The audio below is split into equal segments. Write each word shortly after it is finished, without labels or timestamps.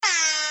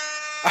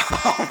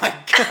Oh my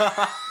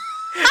god.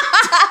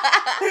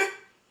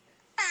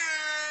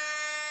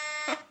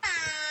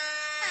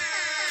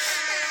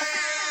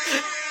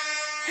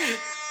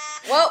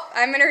 Well,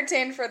 I'm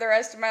entertained for the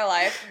rest of my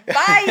life.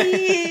 Bye!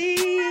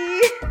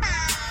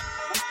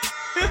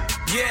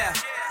 Yeah,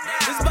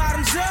 this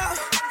bottoms up,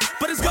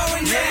 but it's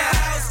going down.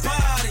 House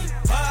party,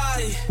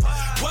 party.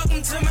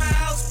 Welcome to my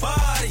house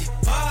party,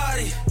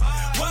 party.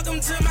 Welcome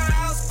to my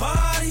house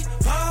party,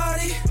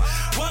 party.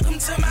 Welcome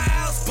to my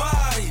house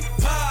party,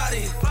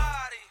 party.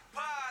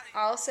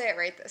 I'll say it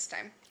right this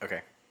time.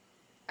 Okay.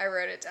 I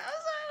wrote it down.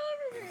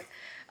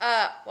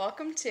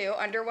 Welcome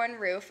to Under One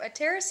Roof, a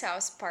terrace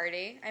house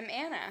party. I'm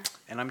Anna.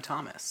 And I'm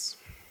Thomas.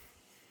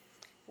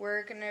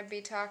 We're going to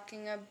be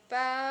talking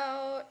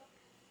about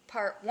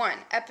Part 1,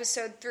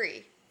 Episode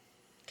 3,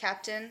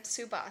 Captain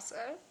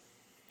Tsubasa.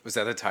 Was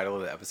that the title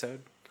of the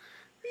episode?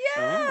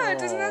 Yeah, Oh.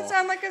 doesn't that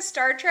sound like a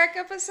Star Trek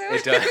episode?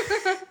 It does.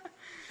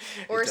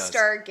 Or It does.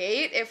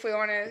 Stargate, if we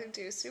want to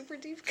do super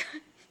deep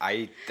cut.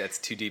 That's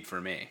too deep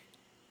for me.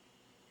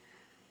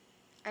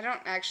 I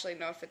don't actually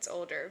know if it's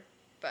older,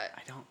 but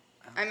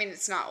I mean,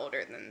 it's not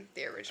older than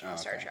the original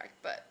Star okay. Trek,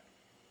 but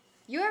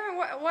you haven't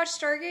watched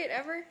Stargate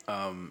ever?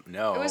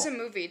 No. It was a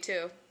movie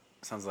too.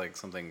 Sounds like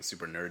something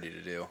super nerdy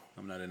to do.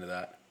 I'm not into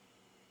that.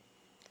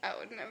 I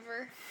would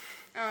never.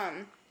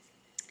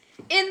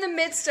 In the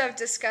midst of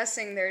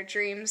discussing their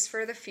dreams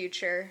for the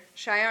future,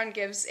 Cheyenne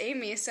gives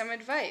Amy some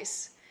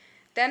advice.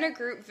 Then a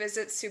group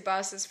visits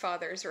Tsubasa's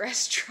father's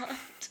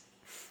restaurant.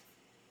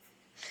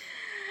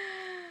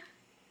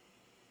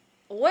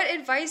 What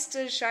advice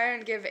does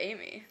Cheyenne give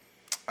Amy?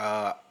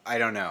 I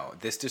don't know.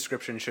 This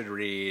description should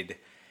read,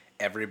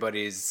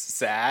 everybody's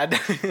sad,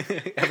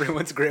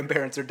 everyone's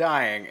grandparents are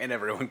dying, and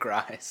everyone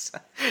cries.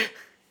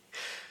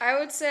 I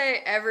would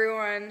say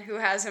everyone who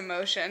has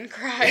emotion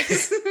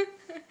cries.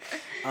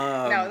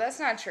 No, that's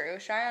not true.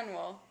 Cheyenne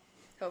will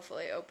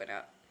hopefully open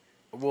up.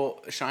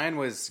 Well, Cheyenne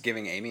was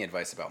giving Amy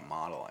advice about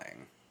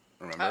modeling.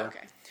 Remember? Oh,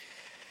 okay.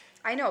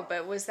 I know,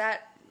 but was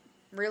that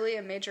really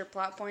a major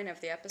plot point of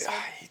the episode?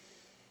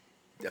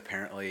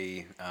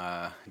 Apparently,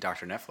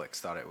 Dr.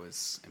 Netflix thought it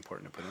was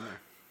important to put in there.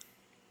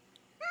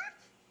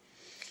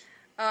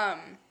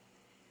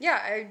 Yeah,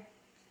 I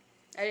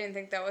didn't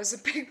think that was a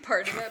big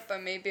part of it,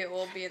 but maybe it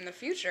will be in the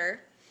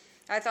future.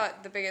 I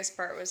thought the biggest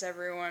part was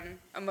everyone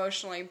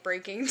emotionally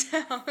breaking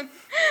down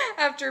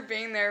after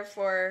being there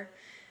for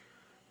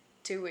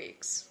 2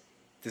 weeks.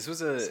 This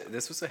was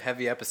a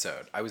heavy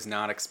episode. I was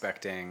not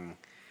expecting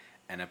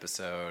an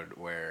episode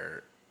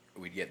where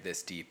we'd get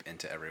this deep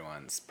into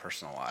everyone's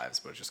personal lives,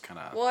 but it just kind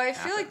of Well, I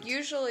feel like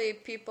usually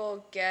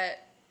people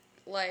get,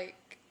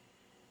 like,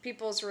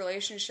 people's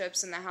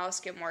relationships in the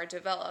house get more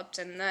developed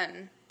and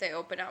then they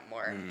open up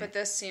more. But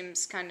this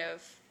seems kind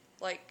of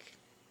like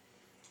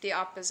the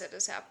opposite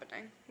is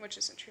happening, which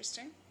is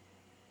interesting.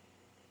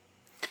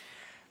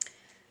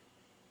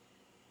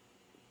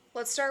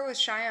 Let's start with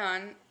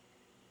Cheyenne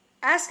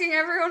asking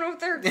everyone what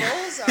their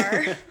goals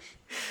are.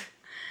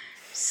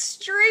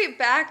 Straight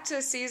back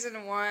to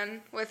season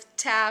 1 with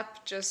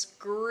Tap just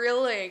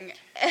grilling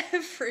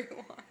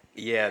everyone.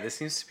 Yeah, this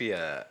seems to be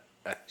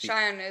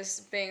Cheyenne is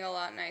being a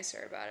lot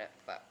nicer about it,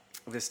 but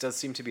this does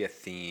seem to be a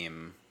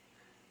theme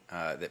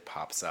that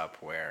pops up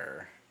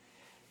where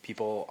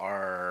people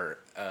are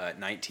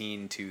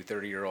 19 to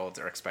 30-year-olds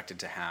are expected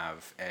to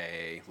have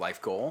a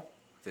life goal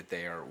that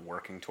they are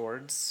working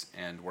towards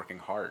and working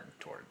hard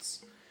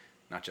towards,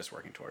 not just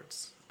working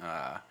towards.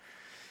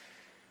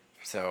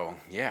 So,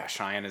 yeah,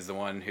 Cheyenne is the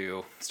one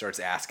who starts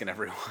asking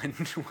everyone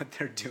what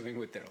they're doing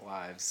with their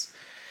lives.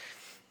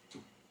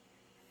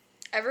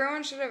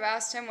 everyone should have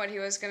asked him what he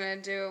was going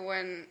to do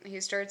when he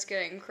starts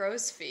getting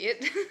crow's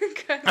feet.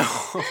 'Cause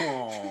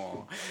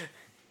Oh.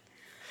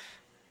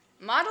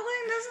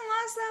 modeling doesn't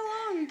last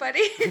that long,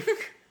 buddy.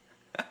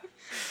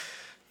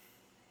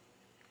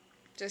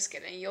 Just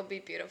kidding. You'll be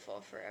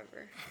beautiful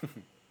forever.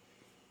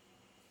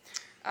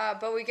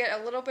 But we get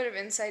a little bit of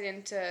insight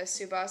into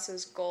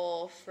Tsubasa's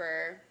goal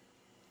for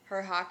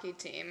her hockey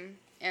team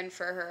and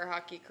for her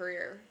hockey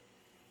career,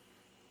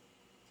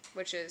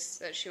 which is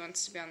that she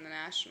wants to be on the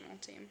national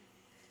team.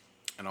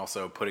 And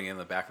also putting it in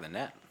the back of the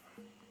net.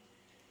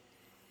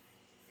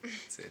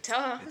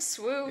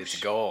 Swoosh. It's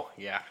a goal,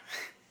 yeah.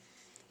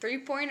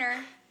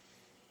 3-pointer.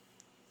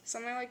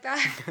 Something like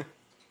that.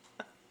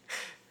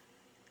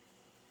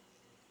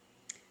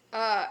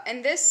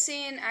 And this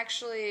scene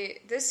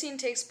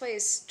takes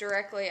place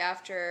directly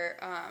after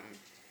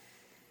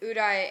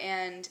Uday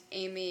and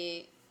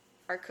Amy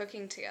are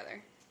cooking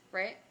together,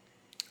 right?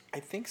 I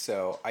think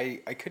so.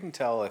 I couldn't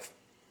tell if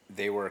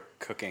they were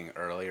cooking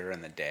earlier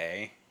in the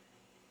day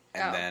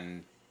and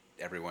then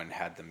everyone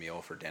had the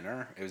meal for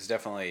dinner. It was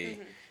definitely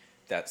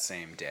that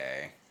same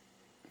day.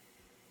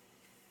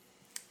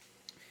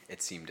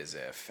 It seemed as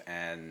if.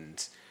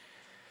 And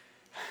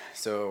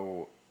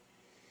so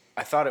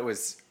I thought it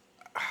was...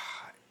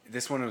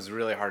 This one was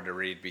really hard to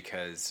read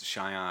because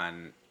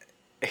Cheyenne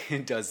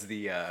does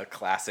the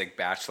classic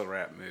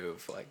bachelorette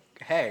move, like,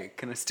 hey,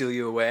 can I steal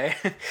you away?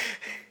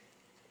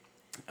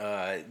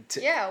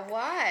 Yeah,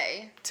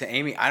 why? To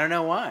Amy. I don't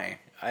know why.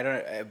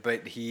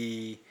 But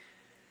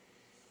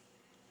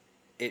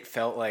it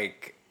felt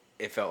like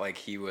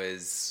he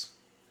was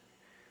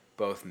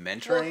both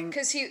mentoring.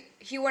 Because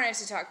he wanted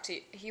to talk to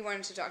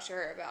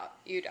her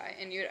about Udai,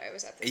 and Udai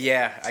was at the table.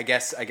 Yeah, I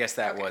guess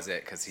that was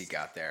it, because he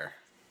got there.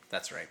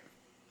 That's right.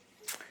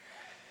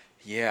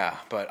 Yeah,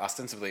 but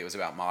ostensibly it was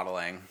about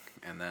modeling,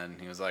 and then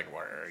he was like,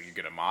 "Well, are you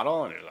gonna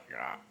model?" And he was like,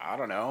 "I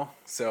don't know."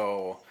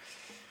 So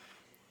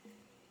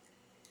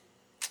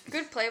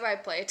good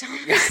play-by-play,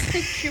 Thomas.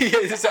 Thank you.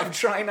 Yes, I'm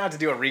trying not to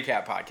do a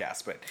recap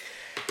podcast, but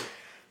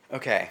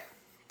okay.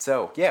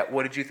 So yeah,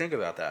 what did you think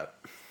about that?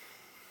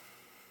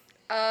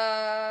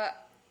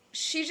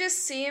 She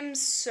just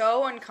seems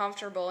so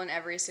uncomfortable in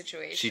every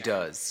situation. She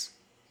does.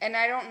 And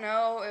I don't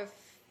know if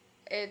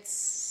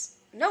it's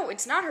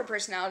not her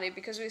personality,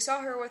 because we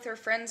saw her with her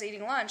friends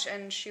eating lunch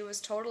and she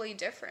was totally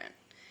different.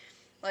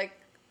 Like,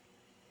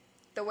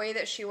 the way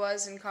that she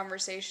was in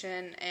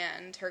conversation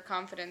and her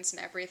confidence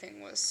and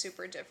everything was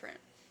super different.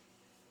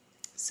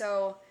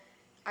 So,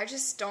 I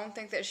just don't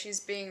think that she's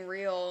being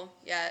real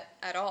yet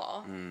at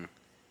all.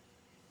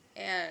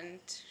 And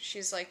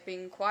she's like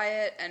being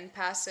quiet and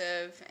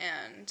passive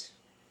and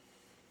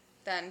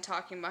then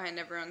talking behind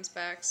everyone's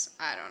backs.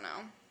 I don't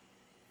know.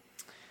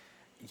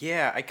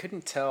 Yeah, I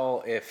couldn't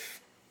tell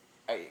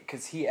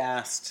because he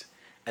asked,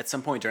 at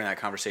some point during that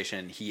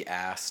conversation, he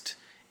asked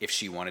if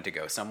she wanted to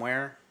go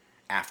somewhere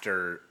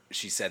after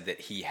she said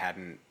that she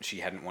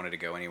hadn't wanted to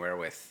go anywhere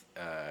with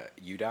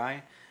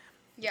Udai.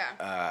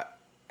 Yeah.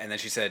 And then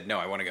she said, "No,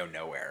 I want to go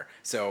nowhere."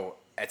 So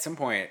at some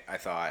point I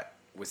thought,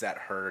 was that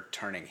her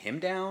turning him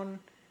down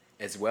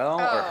as well?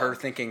 Or her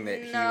thinking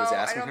that he was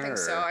asking her? No, I don't think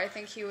so. I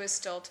think he was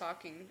still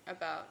talking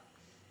about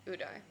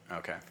Udai.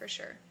 Okay. For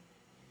sure.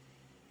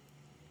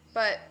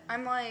 But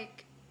I'm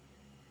like,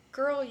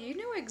 girl, you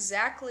knew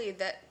exactly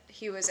that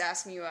he was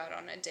asking you out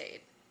on a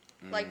date.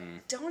 Like,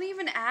 don't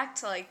even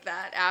act like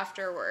that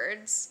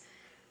afterwards.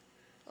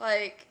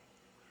 Like,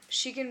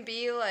 she can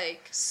be,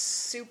 like,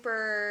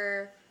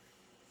 super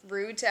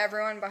rude to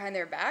everyone behind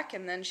their back,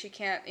 and then she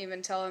can't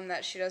even tell him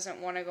that she doesn't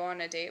want to go on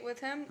a date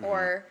with him.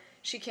 Or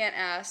she can't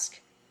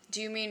ask,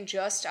 do you mean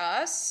just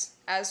us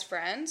as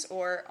friends,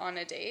 or on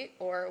a date,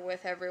 or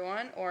with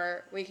everyone,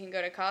 or we can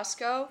go to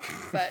Costco,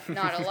 but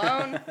not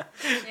alone,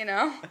 you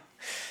know?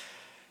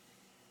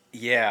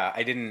 Yeah,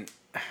 I do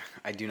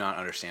not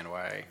understand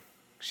why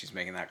she's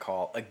making that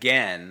call.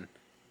 Again,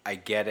 I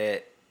get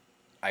it.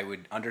 I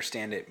would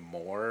understand it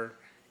more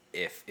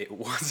if it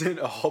wasn't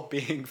all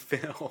being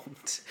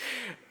filmed.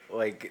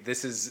 Like,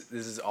 this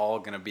is all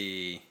gonna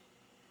be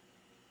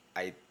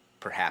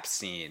perhaps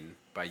seen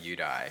by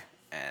Udai,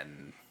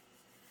 and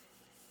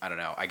I don't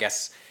know. I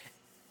guess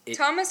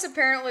Thomas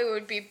apparently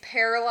would be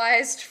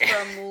paralyzed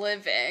from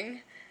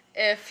living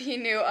if he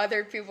knew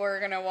other people were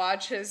gonna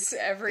watch his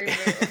every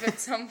move at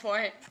some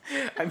point.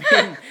 I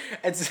mean,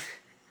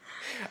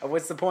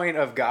 what's the point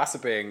of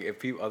gossiping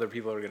if other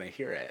people are gonna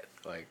hear it?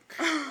 Like,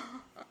 I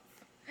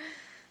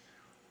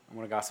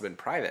want to gossip in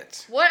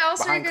private. What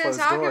else are you going to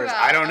talk doors.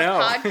 about? I don't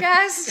know.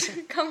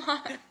 Podcast? Come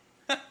on.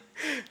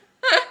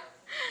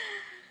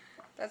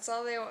 That's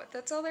all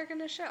they're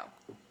going to show.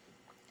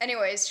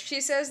 Anyways,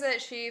 she says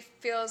that she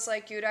feels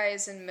like Udai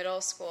is in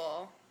middle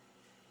school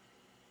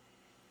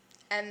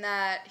and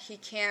that he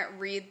can't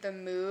read the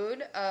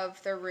mood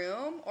of the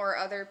room or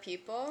other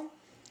people.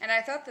 And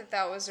I thought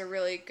that was a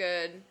really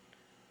good,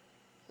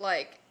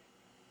 like,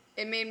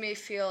 it made me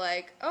feel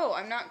like, oh,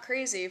 I'm not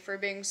crazy for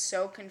being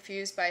so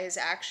confused by his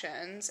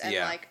actions and,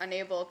 like,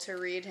 unable to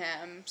read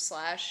him /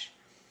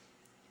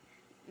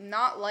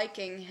 not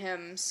liking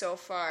him so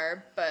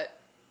far, but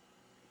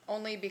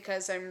only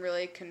because I'm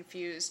really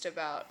confused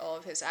about all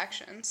of his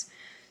actions.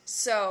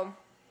 So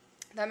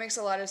that makes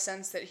a lot of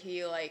sense that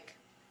he, like,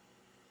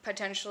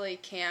 potentially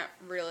can't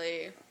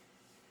really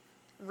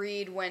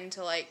read when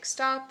to, like,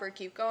 stop or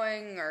keep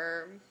going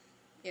or,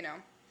 you know,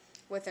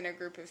 within a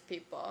group of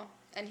people.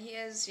 And he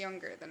is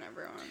younger than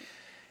everyone.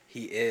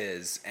 He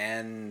is,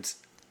 and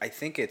I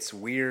think it's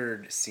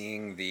weird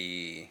seeing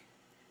the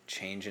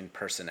change in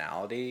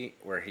personality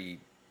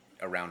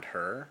around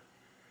her,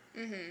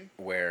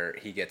 where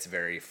he gets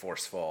very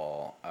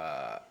forceful.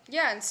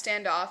 And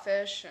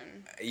standoffish.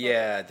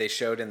 Yeah, they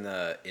showed in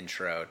the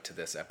intro to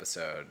this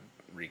episode,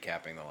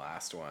 recapping the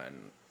last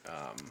one,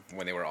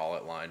 when they were all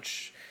at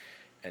lunch,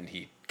 and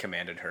he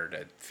commanded her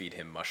to feed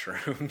him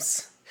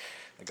mushrooms.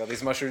 Like, oh,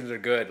 these mushrooms are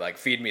good. Like,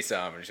 feed me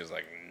some. And she was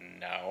like,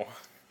 no.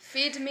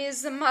 Feed me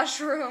the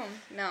mushroom.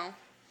 No.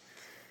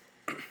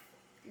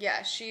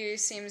 Yeah, she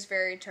seems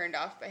very turned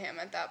off by him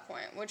at that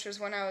point, which was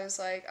when I was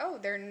like, oh,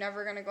 they're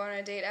never going to go on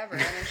a date ever.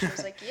 And then she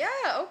was like,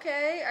 yeah,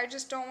 okay, I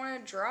just don't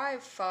want to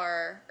drive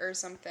far or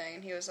something.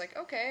 And he was like,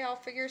 okay, I'll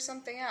figure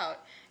something out.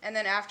 And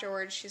then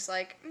afterwards, she's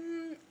like,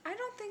 I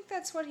don't think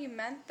that's what he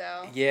meant,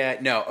 though. Yeah,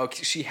 no,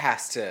 okay, she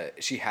has to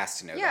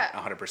know that,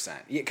 100%.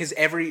 Yeah, because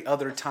every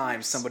other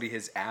time somebody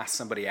has asked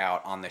somebody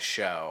out on the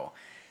show,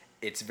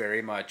 it's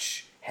very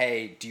much,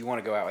 hey, do you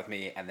want to go out with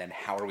me? And then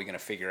how are we going to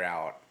figure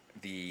out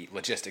the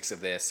logistics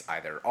of this.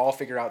 Either I'll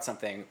figure out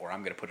something, or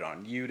I'm going to put it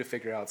on you to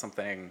figure out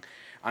something.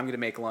 I'm going to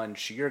make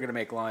lunch. You're going to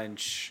make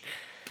lunch.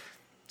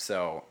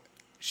 So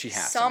she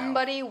has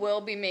Somebody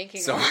will be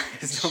making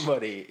lunch.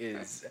 Somebody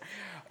is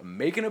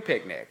making a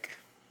picnic.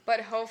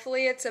 But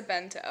hopefully it's a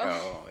bento.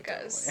 Oh,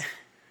 Because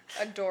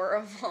definitely.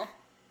 adorable.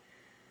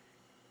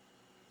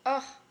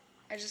 Oh,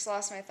 I just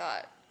lost my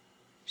thought.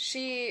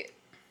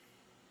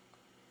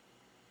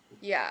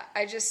 Yeah,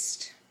 I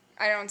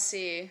don't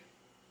see...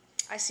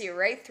 I see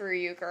right through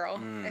you, girl.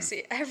 I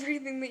see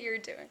everything that you're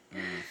doing.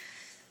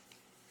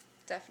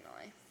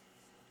 Definitely.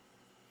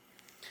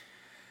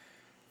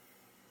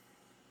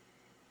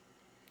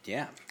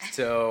 Yeah.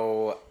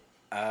 So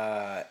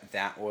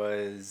that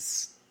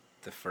was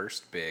the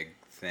first big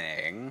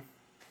thing.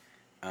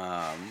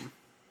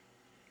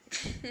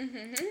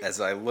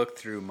 As I looked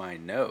through my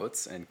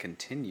notes and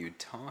continued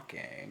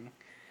talking,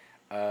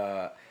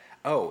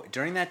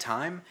 during that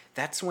time,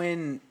 that's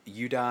when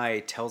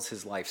Udai tells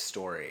his life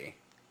story.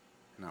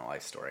 Not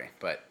life story,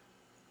 but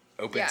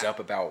opens up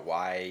about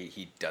why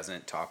he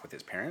doesn't talk with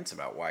his parents,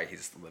 about why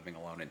he's living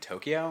alone in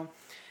Tokyo.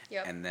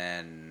 Yep. And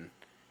then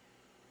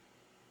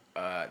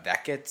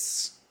that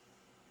gets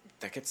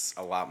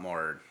a lot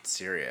more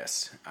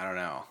serious. I don't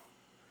know.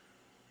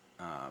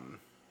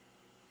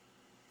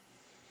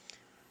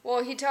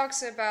 Well, he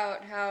talks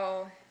about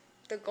how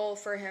the goal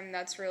for him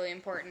that's really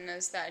important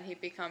is that he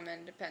become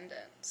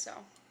independent. So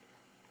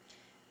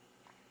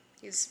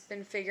he's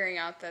been figuring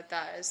out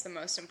that is the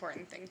most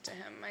important thing to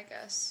him, I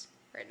guess,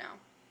 right now.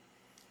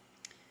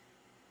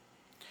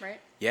 Right?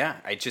 Yeah,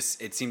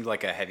 it seemed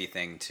like a heavy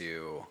thing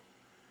to,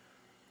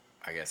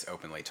 I guess,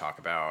 openly talk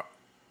about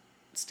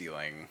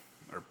stealing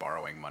or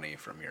borrowing money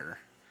from your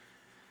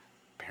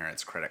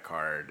parents' credit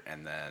card,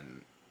 and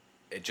then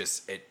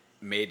it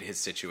made his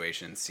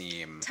situation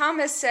seem...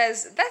 Thomas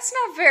says, that's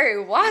not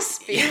very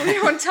waspy. Yeah. We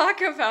don't talk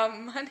about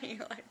money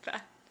like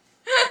that.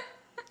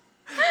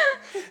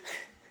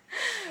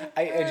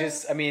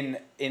 I mean,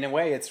 in a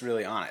way, it's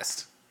really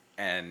honest.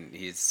 And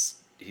he's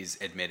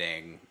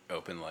admitting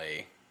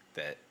openly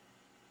that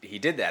he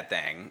did that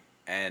thing.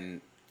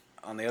 And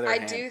on the other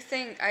hand...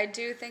 I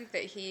do think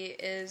that he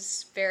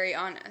is very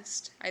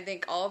honest. I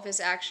think all of his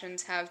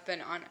actions have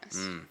been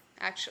honest,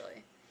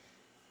 actually.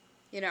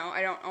 You know,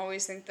 I don't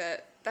always think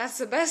that that's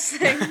the best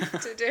thing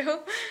to do.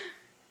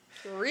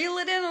 Reel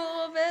it in a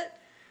little bit.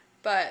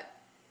 But,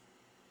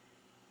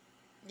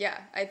 yeah,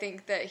 I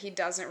think that he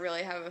doesn't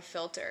really have a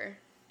filter.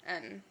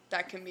 And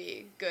that can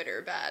be good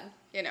or bad,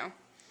 you know?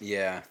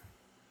 Yeah.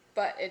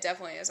 But it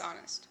definitely is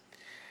honest.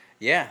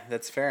 Yeah,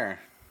 that's fair.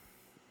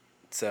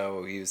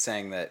 So he was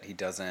saying that he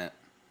doesn't...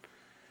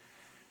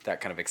 That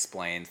kind of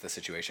explains the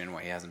situation,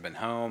 why he hasn't been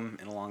home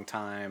in a long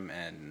time.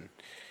 And,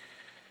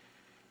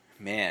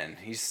 man,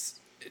 it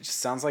just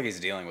sounds like he's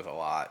dealing with a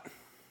lot,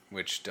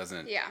 which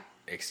doesn't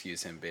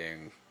excuse him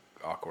being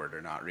awkward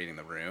or not reading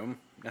the room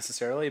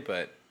necessarily,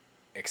 but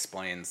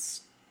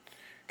explains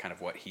kind of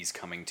what he's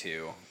coming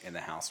to in the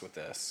house with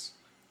this.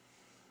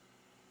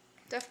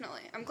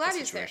 Definitely. I'm glad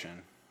he's there.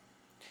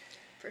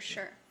 For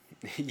sure.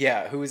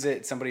 Yeah, who is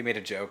it? Somebody made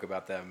a joke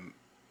about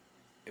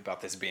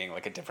this being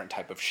like a different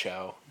type of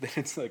show.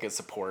 It's like a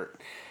support.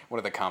 One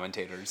of the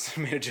commentators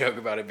made a joke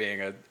about it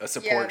being a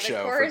support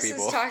show for people. The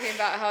chorus is talking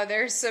about how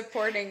they're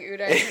supporting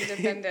Udai's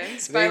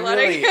independence by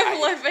letting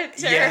him live at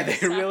Terrace. Yeah,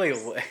 they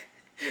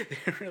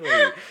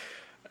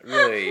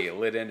really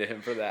lit into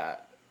him for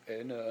that.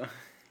 And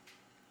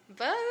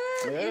but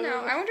you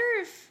know, I wonder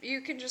if you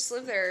can just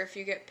live there if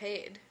you get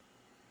paid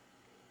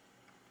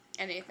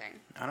anything.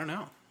 I don't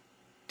know.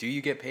 Do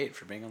you get paid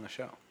for being on the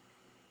show?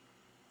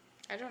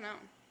 I don't know.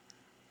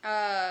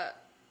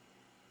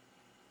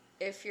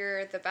 If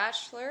you're the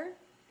Bachelor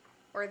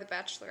or the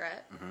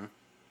Bachelorette,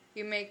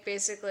 you make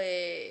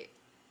basically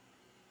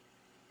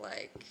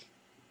like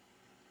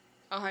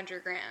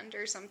 $100,000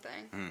 or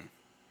something.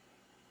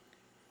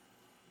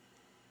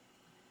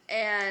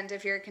 And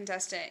if you're a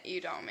contestant,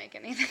 you don't make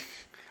anything.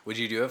 Would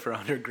you do it for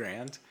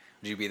 $100,000?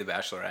 Would you be the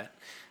Bachelorette?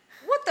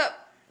 What the?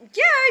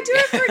 Yeah, I do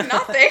it for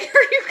nothing.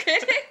 Are you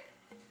kidding?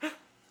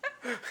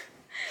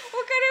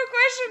 What kind of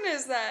question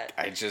is that?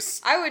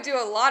 I would do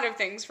a lot of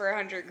things for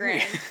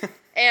 $100,000,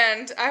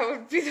 and I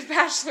would be the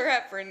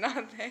Bachelorette for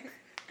nothing,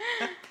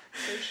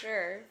 for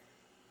sure.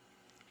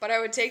 But I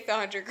would take the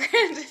 $100,000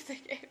 if they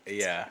gave it.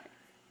 Yeah.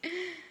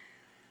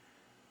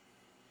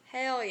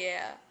 Hell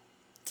yeah.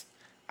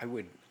 I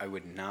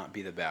would not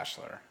be the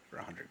Bachelor for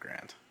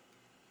 $100,000.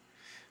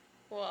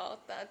 Well,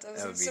 that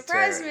doesn't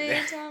surprise me,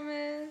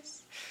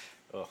 Thomas.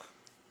 Ugh.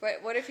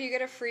 But what if you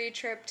get a free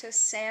trip to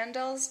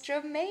Sandals,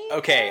 Jamaica?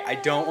 Okay, I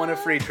don't want a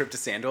free trip to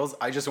Sandals.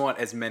 I just want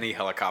as many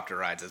helicopter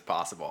rides as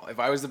possible. If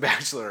I was the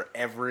Bachelor,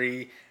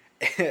 every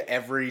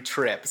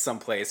trip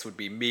someplace would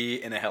be me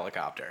in a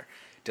helicopter.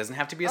 It doesn't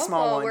have to be a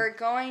small one. We're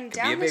going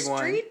down the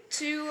street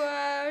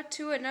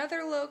to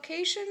another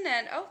location,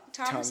 and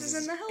Thomas is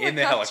in the helicopter. In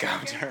the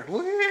helicopter.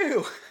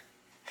 Woo!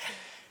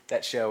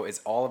 That show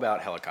is all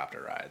about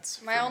helicopter rides.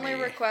 My only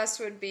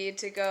request would be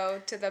to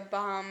go to the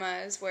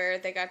Bahamas where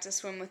they got to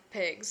swim with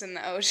pigs in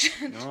the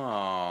ocean.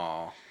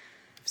 Oh.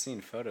 I've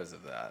seen photos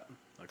of that.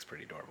 Looks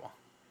pretty adorable.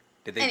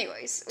 Did they?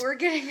 Anyways, we're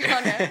getting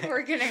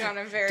on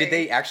a very. Did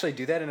they actually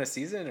do that in a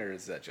season, or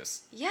is that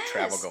just Yes,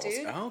 travel goals?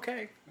 dude. Oh,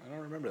 okay. I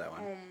don't remember that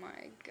one. Oh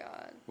my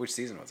god. Which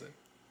season was it?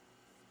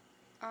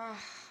 Oh,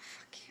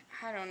 fuck.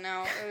 I don't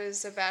know. It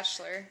was a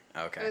Bachelor.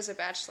 Okay. It was a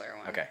Bachelor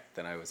one. Okay,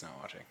 then I was not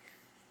watching.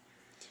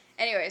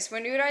 Anyways,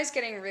 when Nude Eye's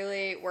getting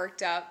really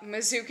worked up,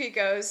 Mizuki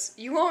goes,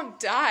 "You won't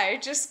die.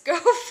 Just go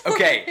for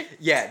Okay, it."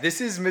 yeah,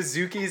 this is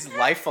Mizuki's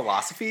life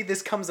philosophy.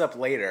 This comes up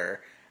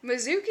later.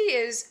 Mizuki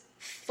is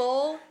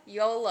full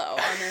YOLO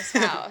on this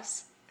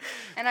house.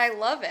 And I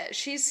love it.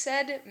 She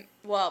said,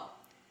 well,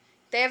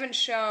 they haven't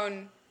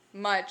shown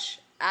much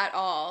at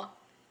all.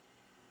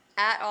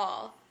 At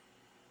all.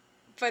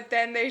 But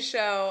then they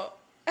show,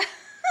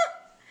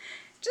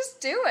 just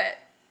do it.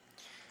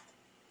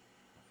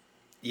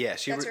 Yeah,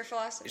 That's her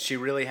philosophy. She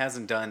really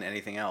hasn't done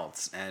anything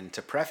else. And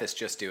to preface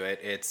just do it,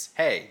 it's,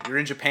 hey, you're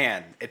in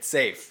Japan. It's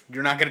safe.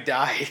 You're not going to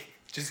die.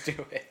 Just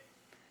do it.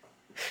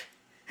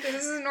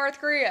 This is North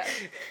Korea.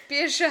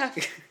 Be a chef.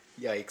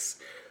 Yikes.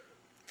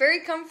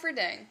 Very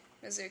comforting,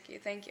 Mizuki.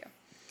 Thank you.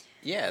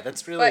 Yeah,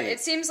 that's really... But it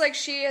seems like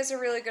she has a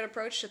really good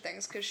approach to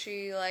things because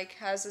she like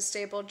has a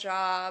stable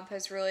job,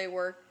 has really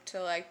worked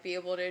to like be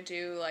able to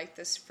do like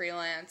this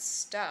freelance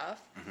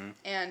stuff,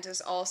 and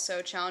is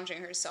also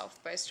challenging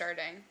herself by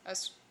starting a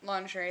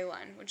lingerie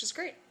line, which is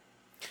great.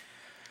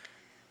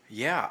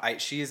 Yeah,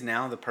 she is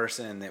now the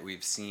person that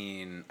we've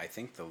seen, I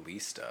think, the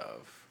least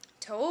of.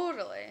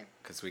 Totally.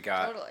 Because we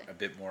got a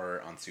bit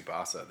more on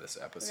Tsubasa this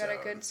episode. We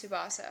got a good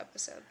Tsubasa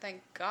episode,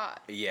 thank God.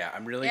 Yeah,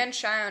 I'm really... And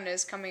Shion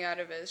is coming out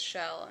of his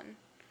shell and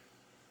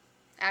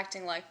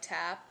acting like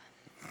Tap.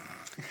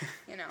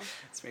 You know.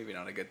 It's maybe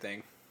not a good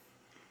thing.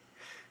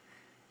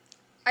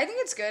 I think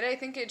it's good. I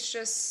think it's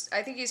just...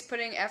 I think he's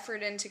putting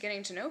effort into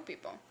getting to know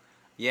people.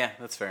 Yeah,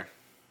 that's fair.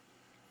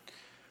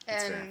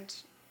 That's and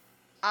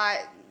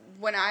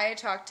when I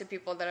talk to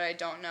people that I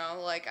don't know,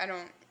 like,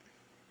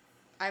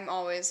 I'm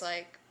always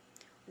like,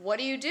 what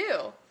do you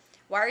do?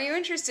 Why are you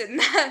interested in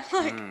that?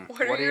 Like,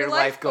 what are your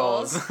life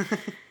goals?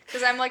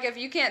 Because I'm like, if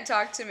you can't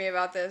talk to me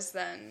about this,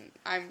 then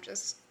I'm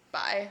just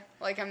bye.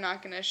 Like, I'm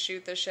not going to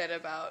shoot the shit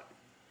about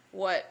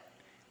what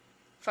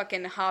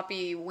fucking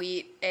hoppy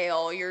wheat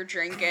ale you're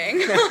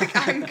drinking. Like,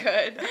 I'm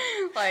good.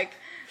 Like,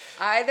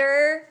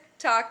 either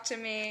talk to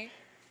me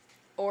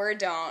or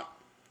don't,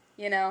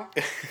 you know?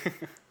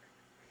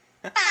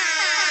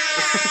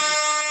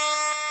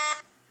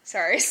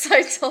 Sorry,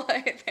 slight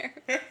delay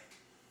there.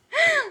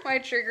 My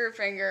trigger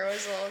finger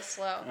was a little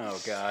slow. Oh,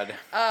 God.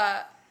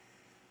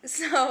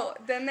 So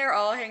then they're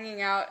all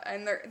hanging out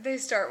and they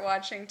start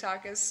watching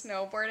Taka's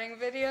snowboarding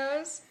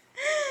videos.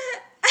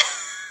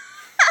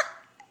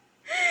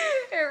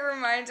 It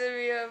reminded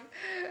me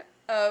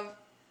of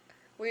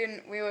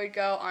when we would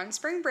go on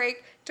spring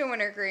break to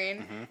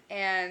Wintergreen,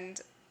 and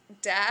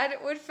Dad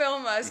would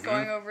film us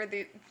going over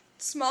the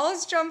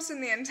smallest jumps in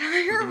the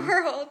entire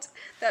world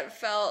that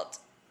felt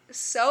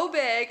so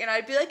big, and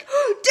I'd be like,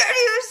 oh, did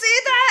you see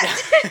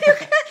that? Did you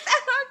get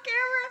that on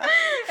camera?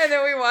 And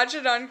then we watch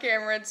it on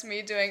camera. It's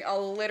me doing a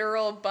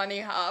literal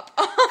bunny hop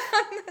on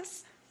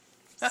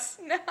the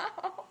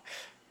snow.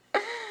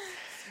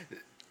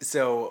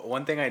 So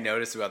one thing I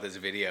noticed about this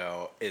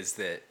video is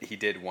that he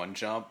did one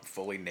jump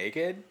fully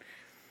naked.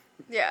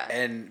 Yeah.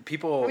 And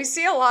people... We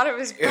see a lot of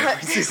his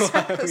butt.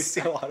 we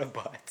see a lot of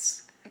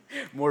butts.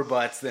 More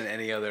butts than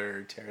any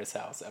other Terrace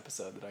House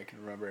episode that I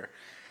can remember.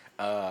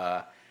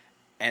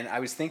 And I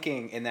was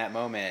thinking in that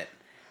moment,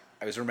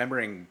 I was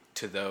remembering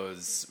to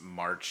those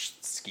March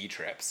ski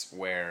trips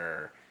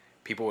where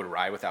people would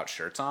ride without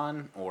shirts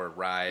on or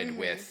ride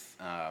with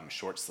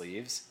short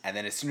sleeves. And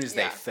then as soon as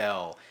they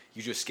fell,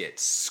 you just get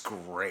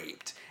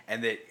scraped.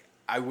 And that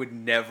I would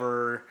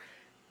never,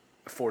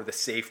 for the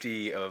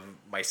safety of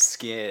my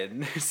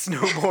skin,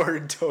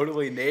 snowboard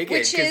totally naked.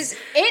 Which is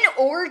in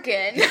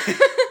Oregon.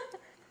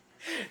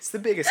 It's the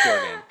biggest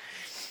organ.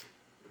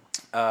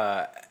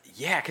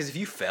 Yeah, because if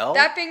you fell...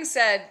 That being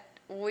said,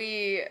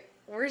 we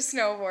were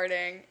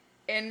snowboarding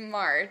in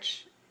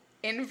March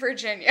in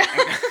Virginia.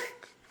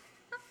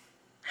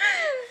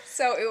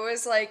 So it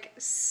was like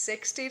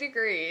 60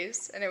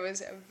 degrees, and it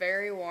was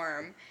very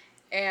warm.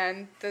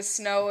 And the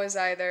snow was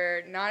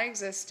either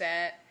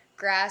non-existent,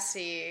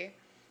 grassy,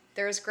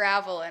 there was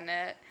gravel in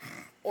it,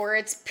 or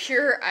it's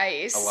pure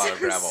ice. A lot of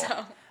gravel.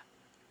 So,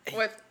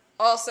 with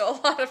also a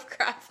lot of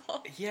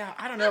gravel. Yeah,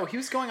 I don't know. He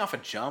was going off a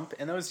jump,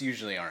 and those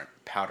usually aren't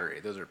powdery.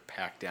 Those are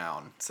packed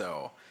down.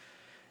 So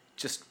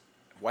just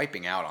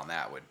wiping out on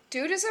that would...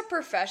 Dude is a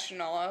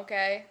professional,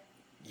 okay?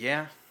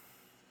 Yeah.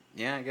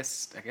 Yeah, I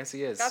guess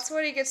he is. That's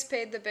what he gets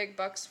paid the big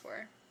bucks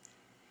for.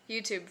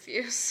 YouTube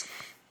views.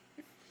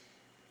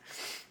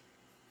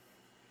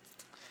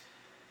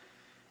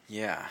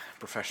 Yeah,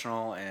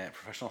 professional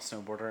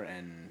snowboarder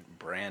and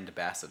brand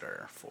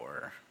ambassador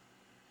for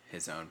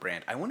his own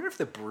brand. I wonder if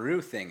the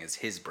brew thing is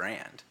his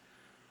brand,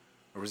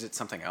 or was it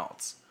something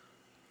else?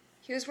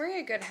 He was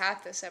wearing a good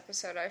hat this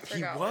episode. I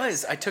forgot. He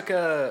was. I took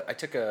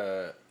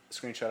a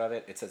screenshot of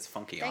it. It says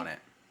Funky on it.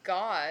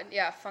 God.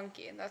 Yeah,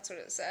 funky. That's what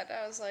it said.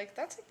 I was like,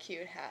 that's a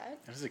cute hat.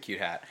 That is a cute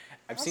hat.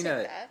 I've I'll seen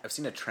take that. I've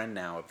seen a trend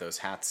now of those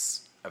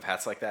hats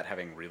like that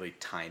having really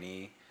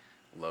tiny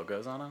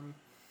logos on them.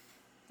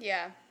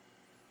 Yeah.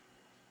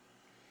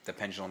 The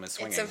pendulum is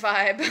swinging. It's a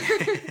vibe.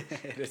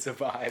 It is a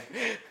vibe.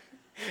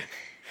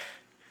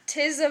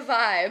 'Tis a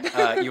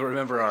vibe. You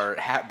remember our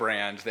hat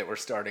brand that we're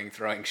starting,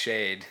 Throwing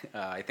Shade.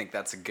 I think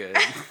that's a good.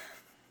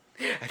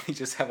 I think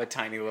just have a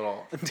tiny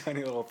little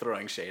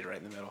throwing shade right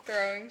in the middle.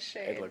 Throwing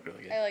shade. It'd look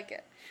really good. I like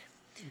it.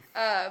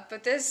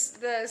 But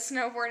the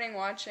snowboarding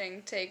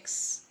watching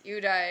takes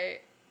Yudai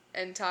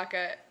and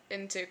Taka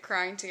into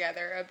crying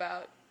together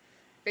about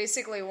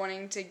basically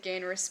wanting to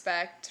gain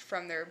respect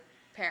from their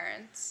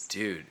parents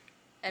Dude,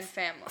 and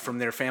family. from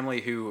their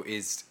family who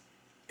is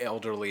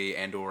elderly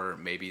and or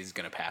maybe is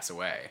going to pass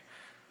away.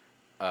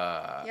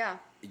 Yeah.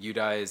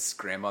 Yudai's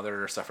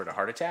grandmother suffered a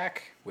heart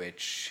attack,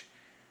 which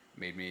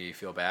made me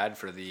feel bad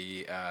for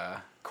the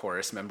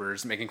chorus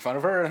members making fun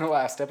of her in the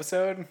last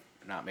episode.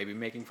 Not maybe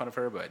making fun of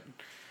her, but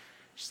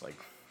just like,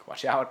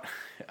 watch out.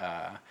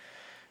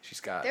 She's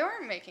got... They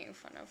weren't making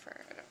fun of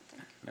her, I don't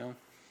think.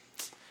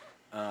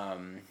 No.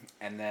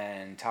 And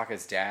then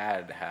Taka's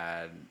dad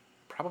had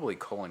probably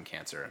colon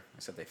cancer.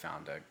 They said they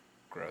found a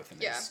growth in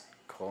his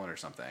colon or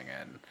something.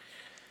 And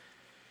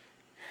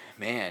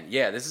man,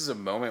 yeah, this is a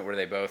moment where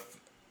they both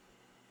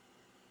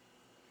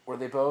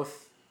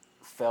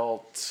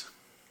felt...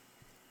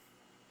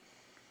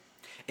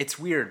 It's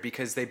weird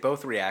because they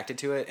both reacted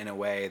to it in a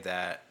way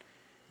that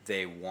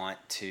they want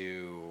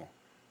to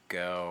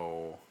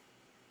go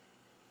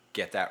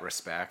get that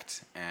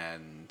respect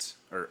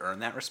or earn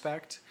that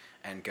respect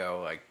and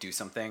go like do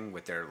something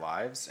with their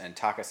lives. And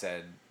Taka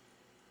started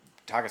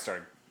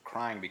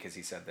crying because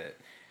he said that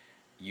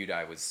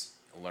Yudai was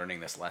learning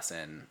this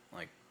lesson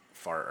like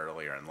far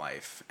earlier in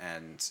life,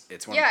 and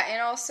it's one. Yeah,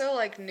 and also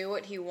like knew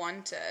what he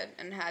wanted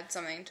and had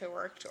something to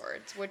work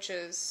towards, which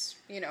is,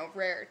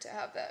 rare to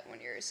have that when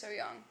you're so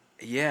young.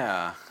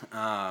 Yeah,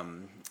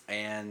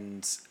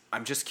 and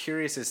I'm just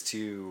curious as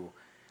to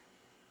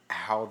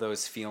how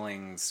those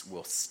feelings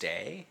will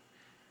stay,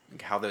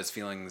 like how those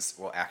feelings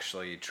will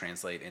actually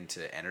translate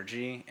into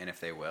energy, and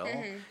if they will.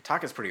 Mm-hmm.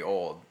 Taka's pretty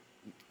old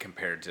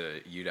compared to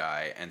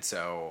Yudai, and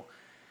so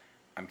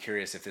I'm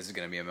curious if this is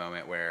going to be a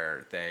moment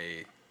where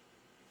they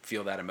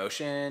feel that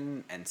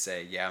emotion and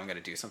say, yeah, I'm going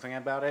to do something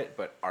about it,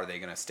 but are they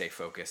going to stay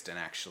focused and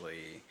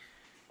actually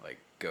like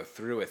go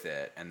through with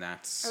it? And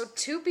that's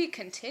to be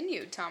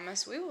continued,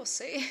 Thomas. We will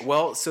see.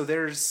 Well, so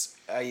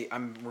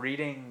I'm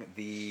reading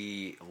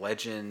the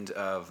legend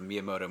of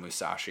Miyamoto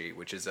Musashi,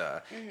 which is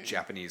a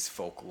Japanese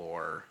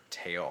folklore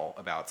tale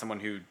about someone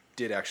who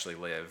did actually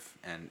live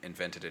and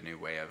invented a new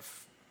way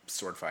of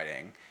sword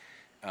fighting.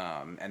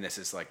 And this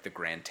is like the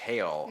grand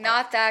tale.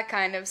 Not that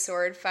kind of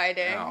sword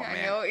fighting. Oh, I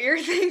man. know what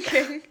you're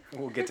thinking.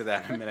 We'll get to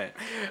that in a minute.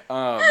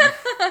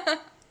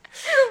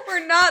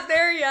 We're not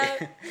there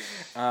yet.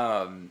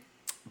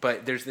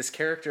 But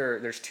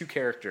there's two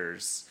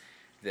characters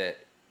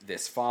that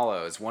this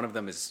follows. One of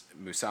them is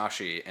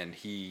Musashi, and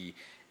he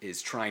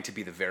is trying to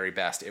be the very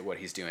best at what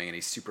he's doing, and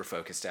he's super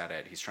focused at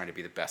it. He's trying to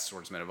be the best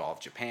swordsman of all of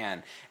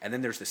Japan. And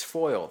then there's this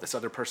foil, this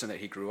other person that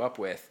he grew up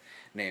with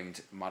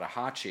named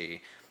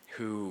Matahachi,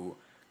 who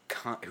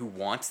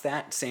wants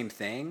that same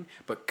thing,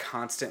 but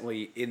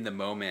constantly in the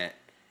moment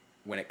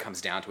when it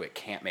comes down to it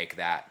can't make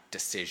that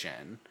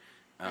decision.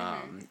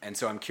 And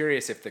so I'm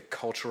curious if the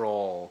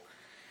cultural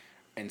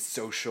and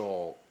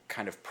social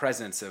kind of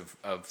presence of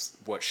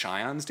what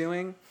Cheyenne's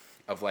doing,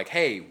 of like,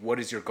 hey, what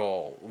is your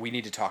goal? We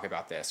need to talk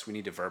about this. We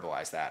need to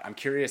verbalize that. I'm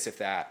curious if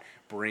that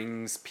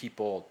brings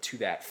people to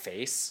that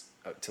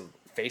to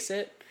face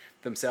it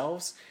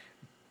themselves.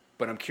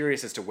 But I'm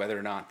curious as to whether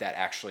or not that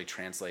actually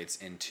translates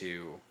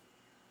into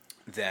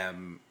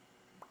them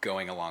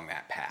going along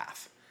that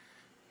path.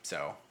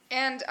 So.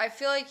 And I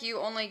feel like you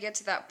only get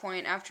to that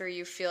point after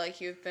you feel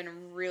like you've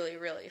been really,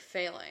 really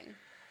failing,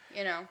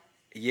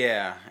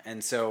 Yeah,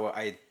 and so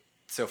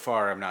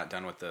far I'm not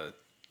done with the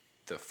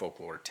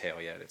folklore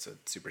tale yet. It's a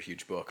super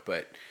huge book,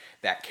 but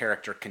that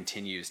character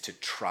continues to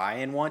try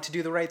and want to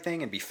do the right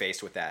thing and be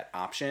faced with that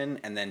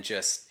option, and then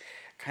just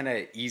kind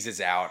of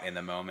eases out in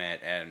the moment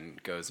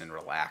and goes and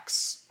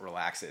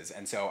relaxes.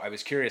 And so I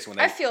was curious when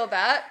I feel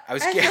that.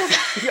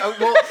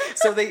 Well,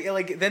 so they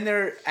then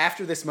they're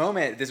after this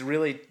moment, this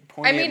really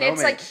poignant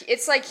moment.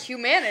 it's like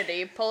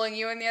humanity pulling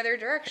you in the other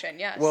direction.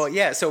 Yes. Well,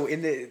 yeah. So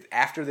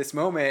after this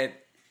moment,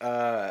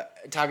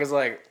 Taka's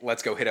like,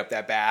 let's go hit up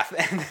that bath,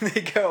 and then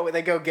they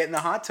go get in the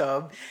hot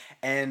tub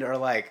and are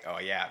like, oh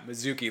yeah,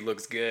 Mizuki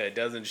looks good,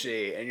 doesn't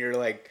she? And you're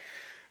like,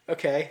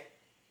 okay.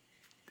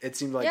 It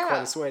seemed like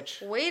quite a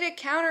switch. Way to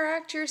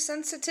counteract your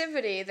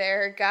sensitivity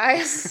there,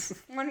 guys.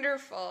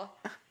 Wonderful.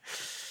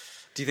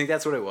 Do you think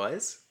that's what it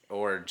was?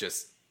 Or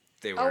just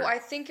they were... Oh, I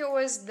think it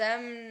was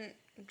them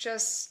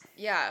just,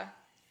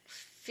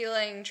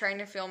 trying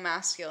to feel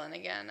masculine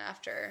again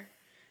after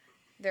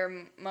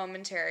their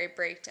momentary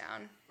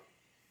breakdown.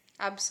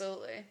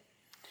 Absolutely.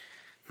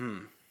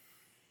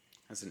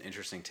 That's an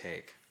interesting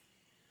take.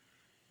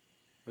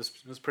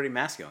 It was pretty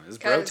masculine. It was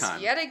bro Because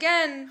time. yet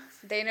again,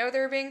 they know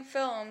they're being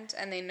filmed,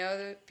 and they know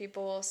that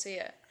people will see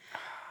it.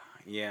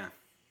 Yeah.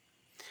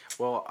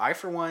 Well, I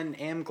for one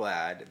am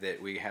glad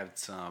that we had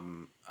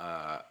some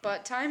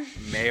Butt time?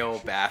 male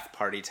bath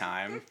party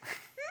time.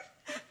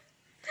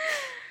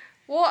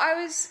 Well, I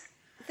was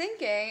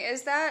thinking,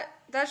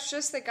 that's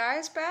just the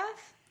guys'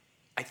 bath?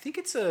 I think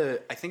it's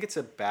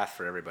a bath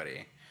for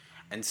everybody.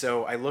 And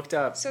so I looked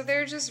up. So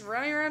they're just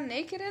running around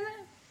naked in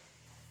it?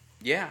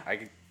 Yeah,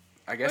 I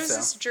What guess is so.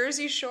 this,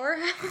 Jersey Shore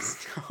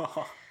house?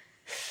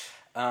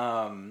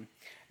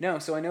 No,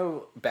 so I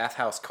know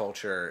bathhouse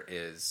culture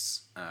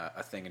is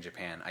a thing in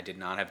Japan. I did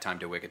not have time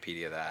to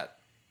Wikipedia that.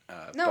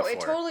 No, before. it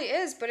totally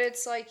is, but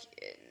it's like,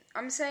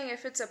 I'm saying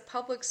if it's a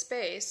public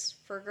space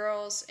for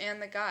girls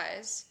and the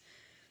guys,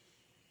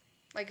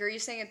 like, are you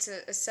saying it's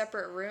a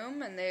separate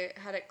room and they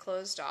had it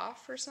closed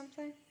off or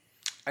something?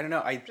 I don't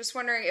know. Just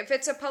wondering, if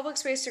it's a public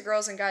space to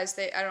girls and guys,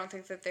 I don't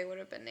think that they would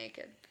have been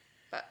naked.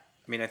 But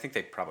I mean, I think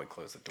they probably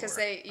closed the door. because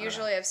they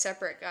usually have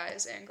separate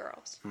guys and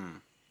girls.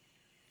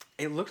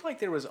 It looked like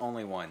there was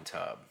only one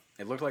tub.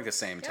 It looked like the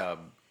same tub,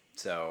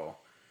 so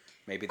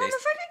maybe they. If I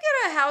could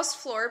get a house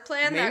floor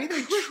plan, Maybe that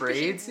they would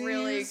trade be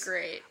really these?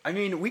 great. I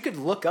mean, we could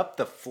look up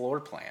the floor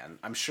plan.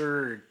 I'm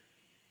sure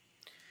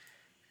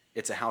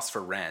it's a house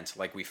for rent.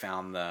 Like we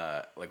found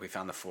the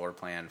floor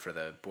plan for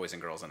the Boys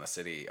and Girls in the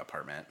City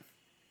apartment.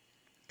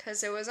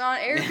 Because it was on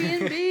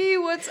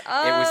Airbnb. What's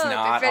up? It was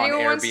not if anyone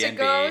on wants to Airbnb.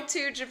 go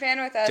to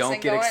Japan with us, Don't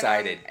and get go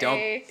excited. In on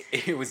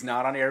It was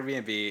not on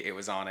Airbnb. It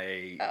was on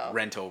a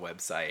rental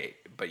website.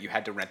 But you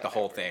had to rent the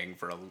whole thing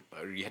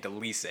or you had to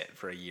lease it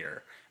for a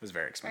year. It was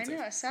very I expensive.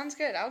 know. Sounds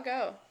good. I'll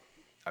go.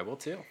 I will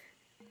too.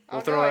 I'll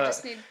go. I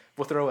just need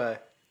We'll throw a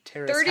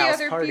terrace 30 house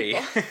other party.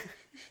 people.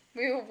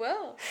 We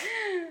will.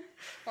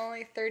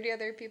 Only 30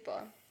 other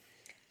people.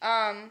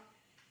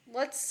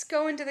 Let's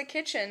go into the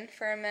kitchen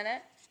for a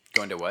minute.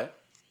 Going to what?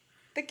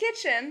 The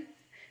kitchen.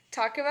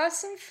 Talk about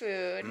some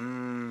food.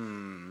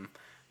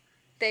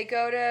 They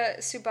go to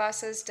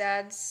Tsubasa's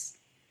dad's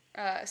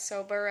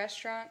soba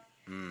restaurant,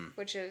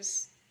 which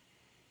is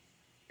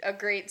a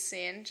great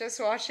scene. Just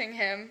watching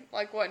him,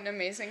 like, what an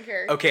amazing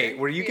character. Okay,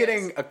 were you he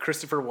getting is. a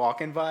Christopher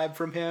Walken vibe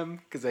from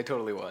him? Because I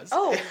totally was.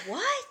 Oh,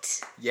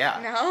 what?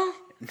 Yeah. No?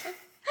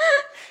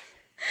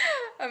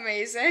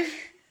 Amazing.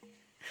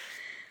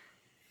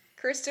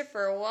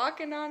 Christopher,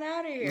 walking on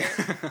out of here.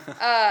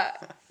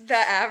 The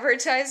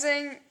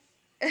advertising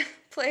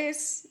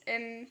place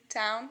in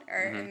town,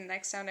 or in the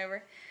next town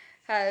over,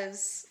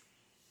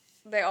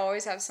 they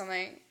always have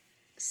something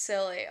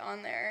silly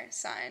on their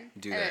sign.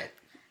 Do and they? It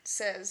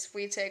says,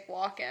 "We take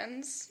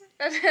walk-ins."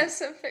 It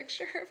has a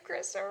picture of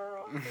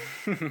Christopher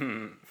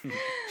Walken.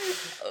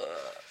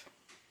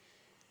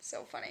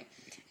 So funny.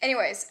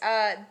 Anyways,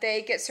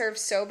 they get served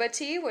soba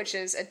tea, which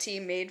is a tea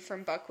made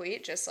from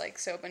buckwheat, just like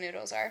soba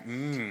noodles are.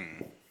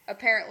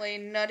 Apparently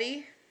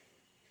nutty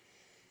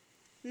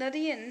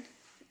and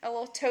a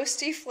little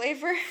toasty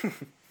flavor.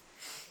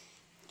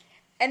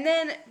 And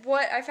then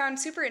what I found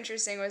super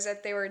interesting was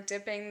that they were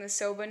dipping the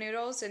soba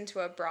noodles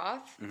into a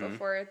broth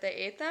before they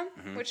ate them,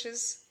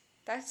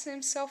 that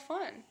seems so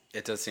fun.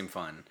 It does seem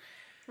fun.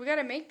 We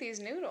gotta make these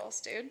noodles,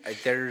 dude.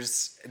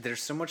 There's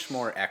so much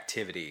more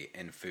activity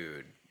in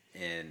food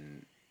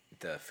in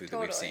the food that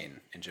we've Totally. seen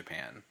in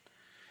Japan.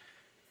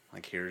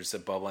 Like, here's a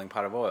bubbling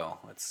pot of oil.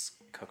 Let's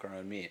cook our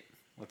own meat.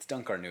 Let's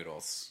dunk our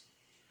noodles.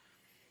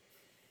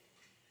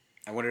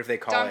 I wonder if they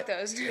call Dunk it.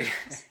 those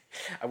noodles.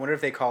 I wonder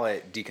if they call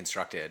it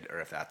deconstructed or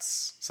if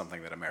that's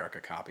something that America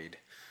copied.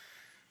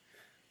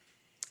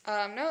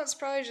 No, it's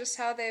probably just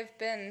how they've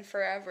been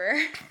forever.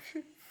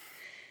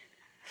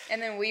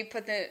 And then we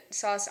put the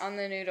sauce on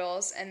the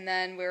noodles, and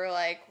then we were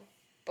like,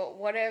 but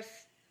what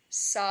if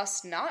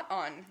sauce not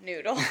on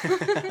noodle?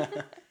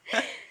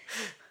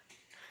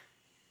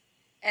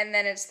 And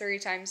then it's 3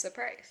 times the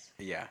price.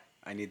 Yeah,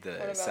 I need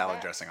the about salad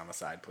that? dressing on the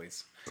side,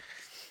 please.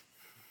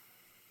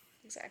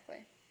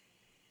 Exactly.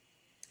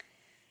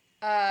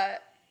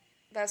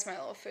 That's my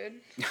little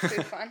food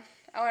fun.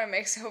 I want to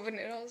make soba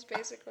noodles,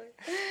 basically.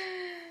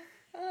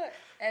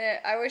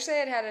 I wish they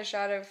had a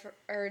shot of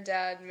her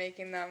dad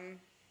making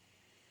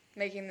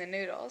the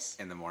noodles.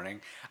 In the morning.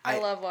 I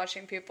love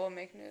watching people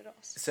make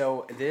noodles.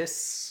 So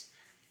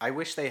I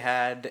wish they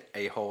had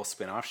a whole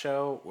spin-off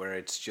show where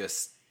it's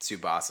just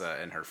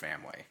Tsubasa and her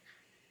family.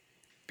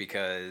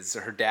 Because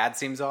her dad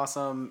seems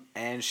awesome,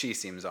 and she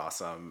seems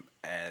awesome.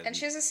 And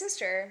she has a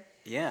sister.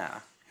 Yeah,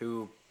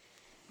 who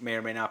may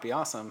or may not be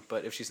awesome,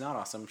 but if she's not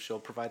awesome, she'll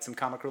provide some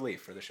comic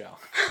relief for the show.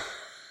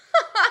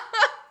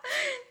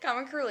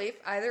 Comic relief,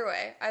 either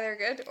way. Either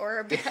good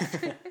or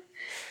bad.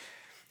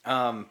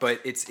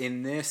 But it's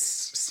in this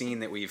scene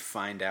that we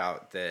find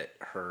out that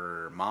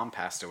her mom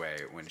passed away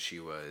when she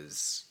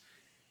was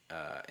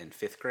in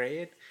 5th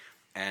grade.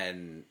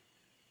 And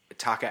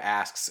Taka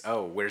asks,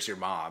 "Oh, where's your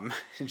mom?"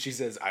 And she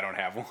says, "I don't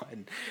have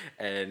one."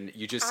 And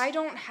you just... I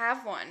don't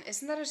have one.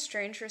 Isn't that a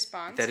strange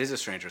response? That is a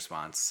strange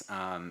response.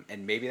 And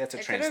maybe that's a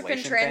it could translation have been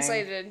thing.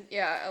 translated,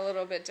 a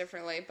little bit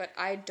differently. But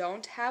I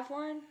don't have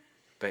one.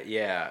 But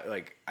yeah,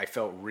 like, I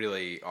felt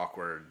really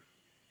awkward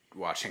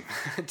watching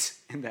that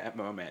in that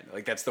moment.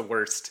 Like, that's the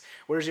worst.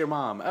 Where's your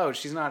mom? Oh,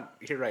 she's not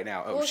here right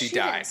now. Oh, Well, she she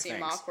died. didn't seem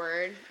Thanks.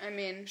 awkward. I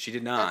mean, She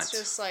did not. That's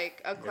just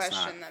like a Guess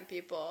question not. that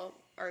people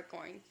are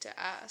going to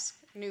ask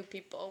new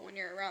people when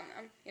you're around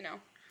them, you know?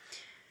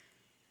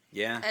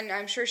 Yeah. And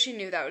I'm sure she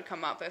knew that would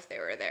come up if they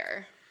were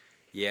there.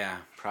 Yeah,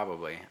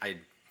 probably. I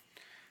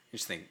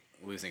just think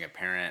losing a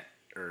parent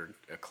or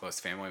a close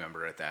family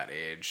member at that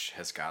age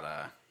has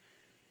gotta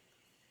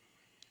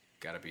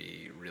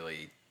be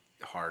really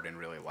hard and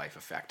really life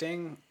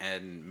affecting.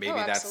 And maybe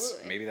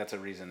absolutely. that's a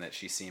reason that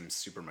she seems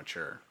super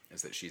mature,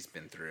 is that she's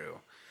been through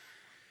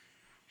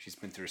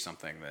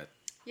something that.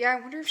 Yeah,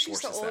 I wonder if she's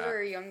the Forces older that.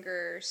 or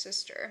younger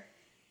sister.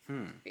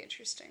 Be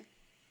interesting.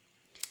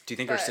 Do you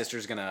think her But-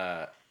 sister's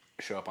gonna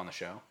show up on the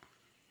show?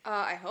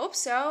 I hope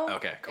so.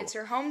 Okay, cool. It's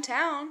her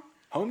hometown.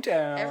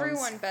 Hometown.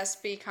 Everyone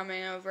best be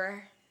coming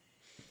over.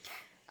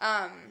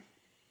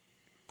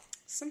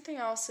 Something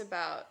else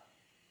about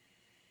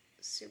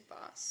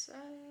Tsubasa.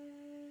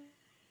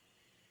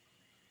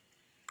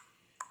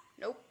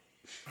 Nope.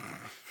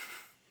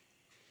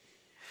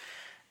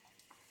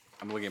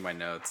 I'm looking at my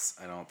notes.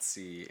 I don't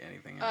see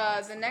anything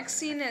else. The next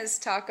scene is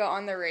Taka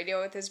on the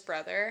radio with his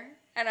brother,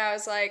 and I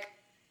was like,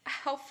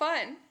 "How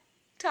fun,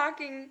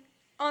 talking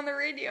on the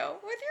radio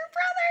with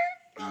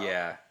your brother."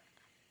 Yeah.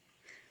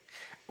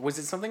 Was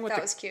it something with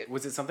That was cute.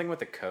 Was it something with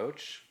the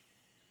coach?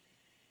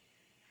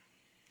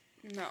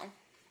 No,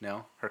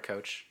 No, her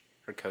coach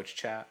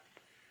chat,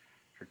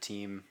 her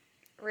team.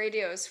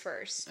 radio's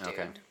first, dude.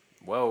 Okay.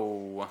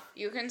 Whoa.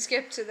 You can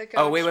skip to the coach.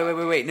 Oh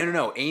wait.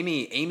 No.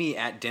 Amy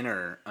at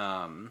dinner.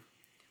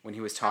 When he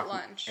was talking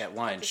lunch. At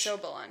lunch. At the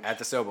soba lunch. At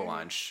the soba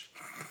lunch.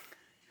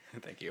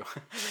 Thank you.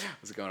 I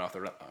was going off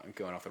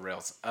the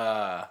rails.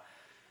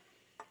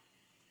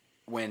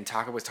 When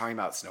Taka was talking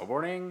about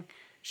snowboarding,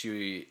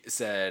 she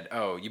said,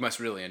 "Oh, you must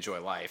really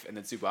enjoy life." And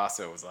then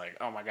Tsubasa was like,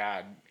 "Oh my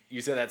god,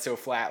 you said that so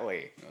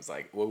flatly." And I was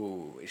like,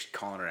 "Whoa, is she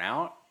calling her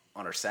out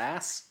on her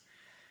sass?"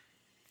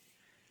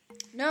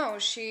 No,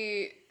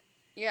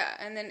 yeah,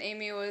 and then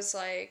Amy was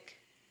like,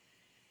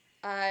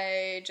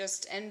 "I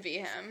just envy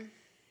him."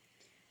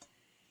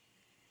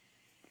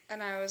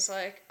 And I was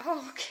like,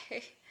 "Oh,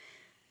 okay."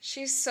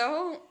 She's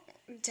so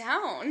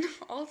down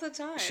all the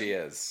time. She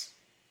is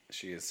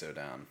so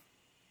down,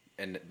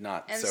 and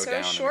not And so so down.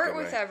 in a short good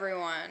with way.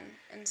 everyone.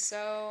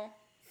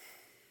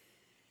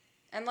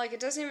 And like, it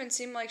doesn't even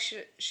seem like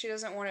she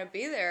doesn't want to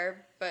be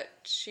there, but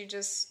she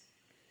just,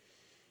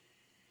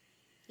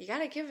 you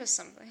gotta give us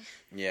something.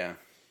 Yeah.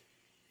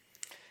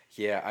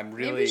 Yeah, I'm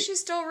really. Maybe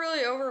she's still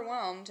really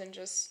overwhelmed and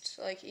just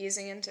like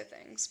easing into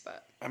things,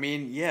 but I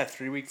mean, yeah,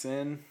 3 weeks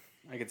in,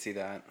 I could see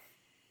that.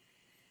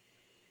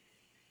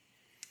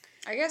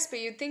 I guess, but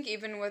you'd think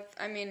even with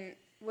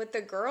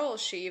the girl,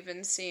 she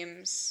even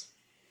seems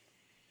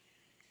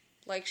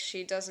like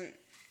she doesn't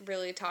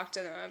really talk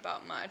to them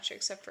about much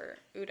except for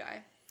Uday.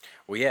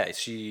 Well, yeah,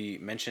 she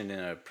mentioned in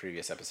a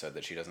previous episode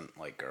that she doesn't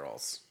like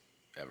girls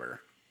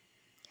ever.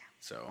 Yeah.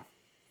 So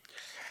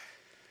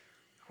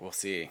we'll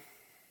see.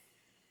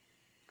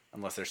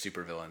 Unless they're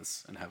super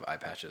villains and have eye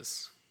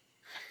patches.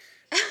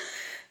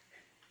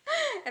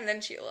 And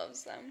then she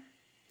loves them.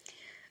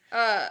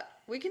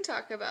 We can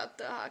talk about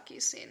the hockey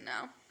scene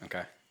now.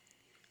 Okay.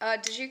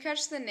 Did you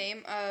catch the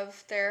name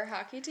of their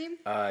hockey team?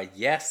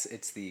 Yes,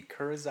 it's the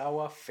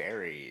Kurosawa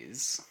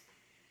Fairies.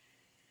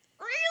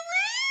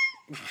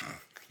 Really?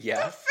 Yeah.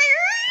 The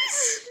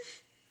fairies?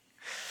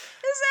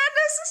 Is that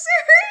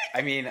necessary?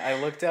 I mean,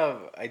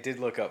 I did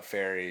look up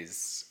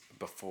fairies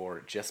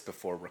just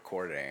before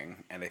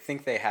recording, and I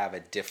think they have a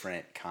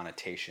different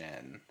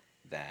connotation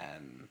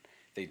than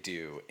they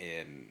do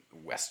in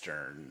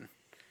Western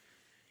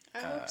I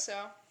hope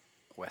so.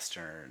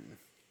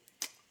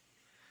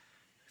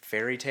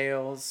 fairy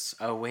tales.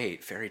 Oh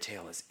wait, fairy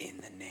tale is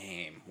in the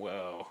name.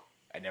 Whoa,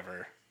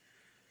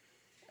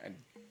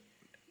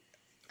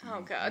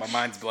 Oh god. my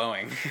mind's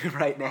blowing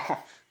right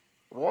now.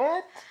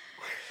 What?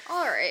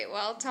 All right.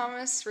 Well,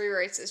 Thomas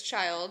rewrites his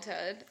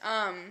childhood.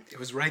 It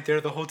was right there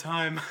the whole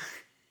time.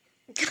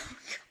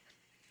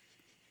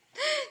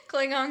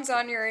 Klingons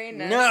on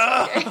Uranus.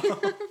 No.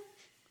 Okay.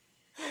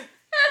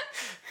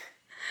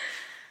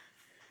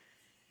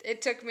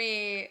 It took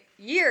me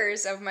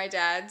years of my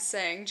dad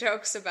saying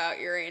jokes about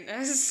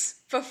Uranus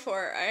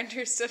before I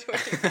understood what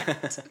he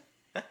meant.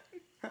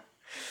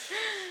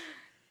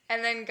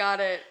 And then got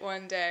it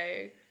one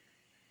day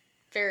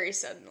very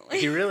suddenly.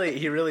 He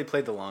really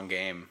played the long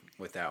game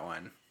with that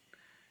one.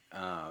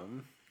 How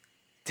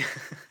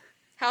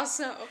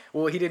so?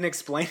 Well, he didn't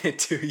explain it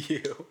to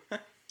you.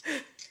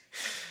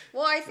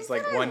 Well, I think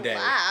like that one I day.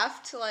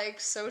 laughed, like,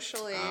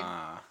 socially,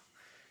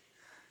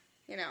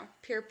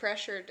 peer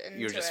pressured into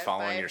You were just it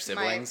following by your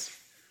siblings?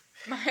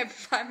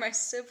 By my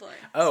siblings.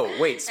 Oh,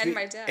 wait. And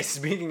my dad.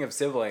 Speaking of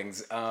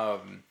siblings,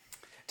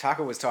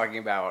 Taka was talking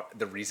about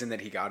the reason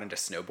that he got into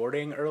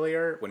snowboarding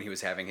earlier when he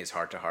was having his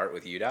heart-to-heart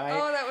with Uday.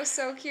 Oh, that was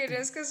so cute.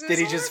 It's because That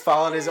he just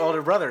followed his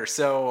older brother.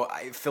 So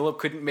Philip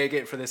couldn't make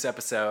it for this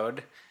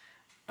episode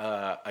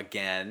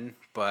again,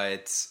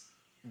 but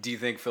do you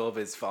think Philip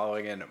is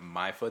following in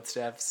my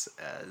footsteps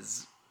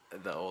as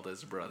the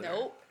oldest brother.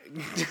 Nope.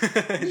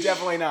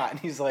 Definitely not.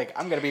 He's like,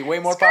 I'm gonna be way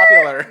more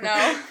popular.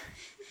 No.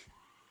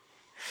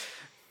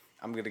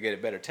 I'm gonna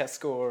get better test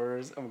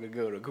scores. I'm gonna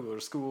go to cooler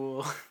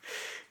school.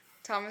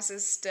 Thomas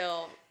is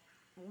still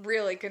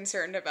really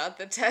concerned about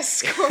the test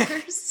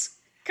scores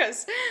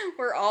because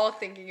we're all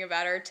thinking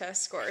about our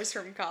test scores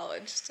from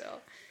college still.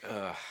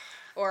 Ugh.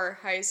 Or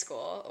high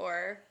school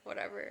or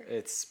whatever.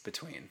 It's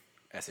between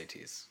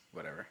SATs,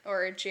 whatever.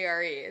 Or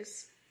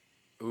GREs.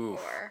 Ooh,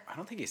 Or I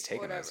don't think he's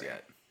taken those whatever.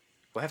 yet.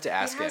 We'll have to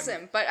ask He him.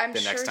 hasn't, but I'm the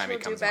sure next time he'll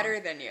he do comes better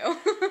on. than you.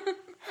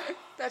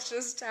 That's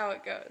just how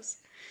it goes.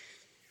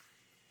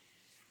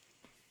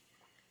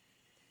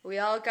 We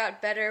all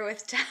got better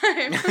with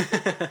time.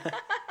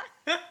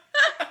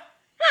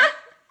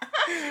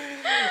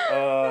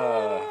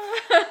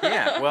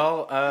 Yeah,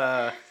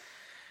 well,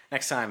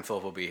 next time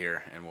Philip will be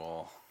here, and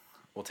we'll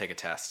take a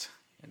test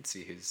and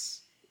see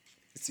who's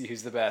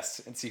the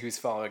best, and see who's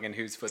following in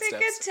whose footsteps.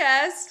 Take a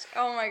test.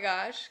 Oh my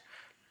gosh.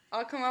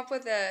 I'll come up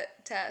with a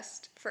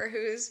test for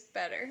who's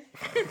better.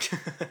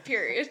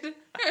 Period.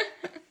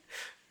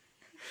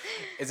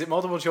 Is it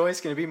multiple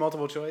choice? Can it be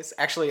multiple choice?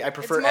 Actually, I It's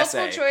prefer multiple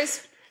essay.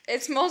 choice.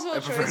 It's multiple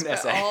prefer choice, an but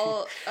essay.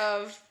 all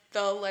of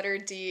the letter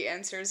D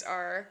answers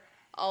are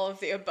all of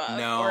the above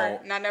No, or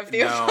none of the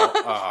no. above.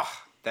 Ugh,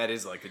 that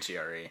is like the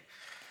GRE.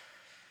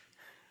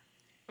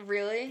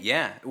 Really?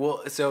 Yeah.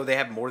 Well, so they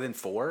have more than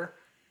 4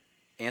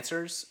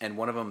 answers, and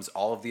one of them's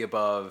all of the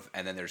above,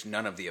 and then there's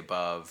none of the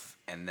above,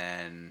 and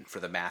then for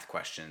the math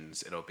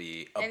questions, it'll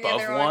be And the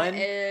above other one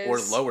is or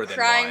lower than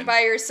crying one. by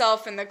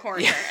yourself in the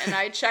corner, and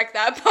I check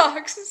that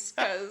box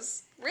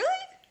because really,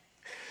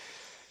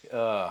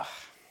 Ugh.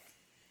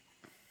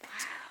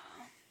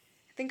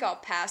 I think I'll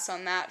pass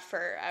on that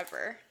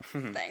forever.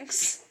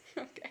 Thanks.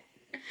 Okay.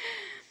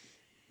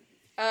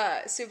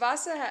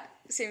 Tsubasa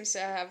seems to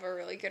have a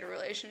really good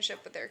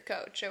relationship with their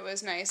coach. It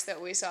was nice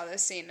that we saw the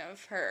scene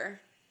of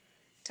her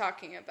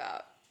talking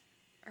about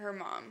her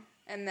mom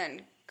and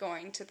then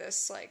going to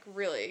this like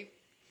really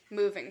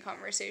moving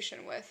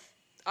conversation with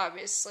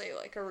obviously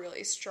like a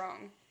really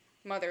strong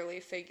motherly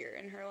figure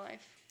in her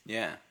life.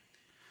 Yeah.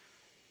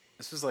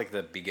 This was like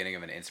the beginning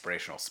of an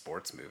inspirational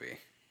sports movie.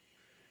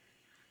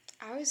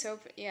 I was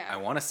hoping, yeah. I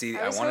want to see.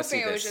 I was want to see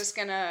hoping it was this. just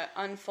gonna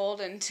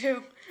unfold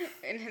into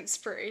an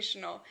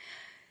inspirational.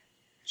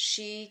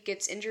 She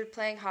gets injured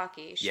playing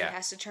hockey. She Yeah.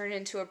 has to turn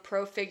into a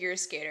pro figure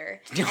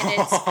skater, and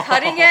it's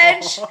Cutting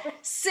Edge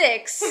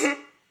 6,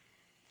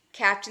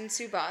 Captain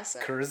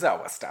Tsubasa.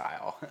 Kurosawa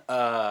style.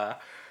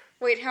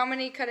 Wait, how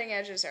many cutting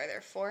edges are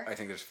there? 4? I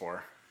think there's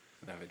 4.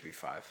 That would be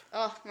 5.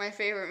 Oh, my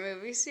favorite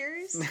movie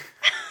series.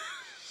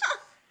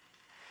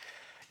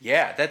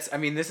 Yeah, that's. I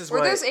mean, this is Were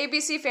what. those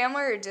ABC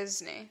Family or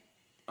Disney?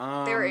 They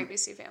were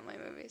ABC Family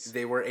movies.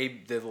 They were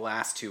the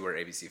last 2 were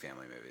ABC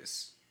Family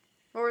movies.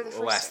 What were the The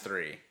first? last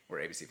 3 were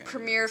ABC Family.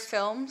 Premiere movies.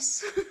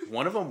 Films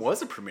One of them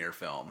was a premiere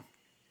film.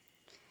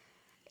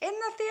 in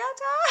the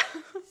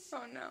theater.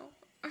 Oh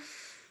no!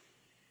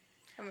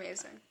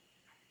 Amazing.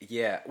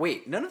 Yeah.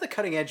 Wait, none of the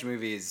cutting edge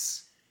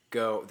movies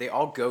go. They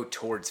all go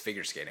towards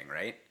figure skating,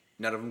 right?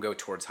 None of them go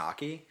towards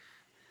hockey.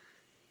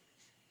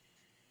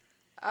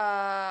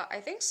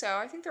 I think so.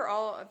 I think they're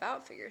all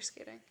about figure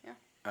skating. Yeah.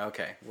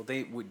 Okay. Well,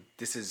 they would.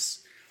 This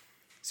is.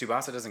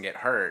 Tsubasa doesn't get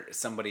hurt.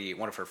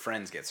 One of her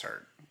friends gets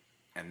hurt,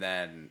 and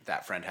then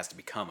that friend has to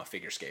become a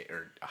figure skate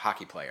or a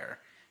hockey player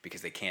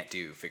because they can't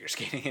do figure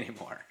skating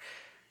anymore.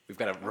 We've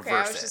got to reverse Okay,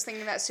 I was it. just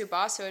thinking that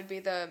Tsubasa would be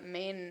the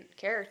main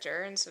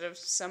character instead of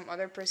some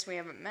other person we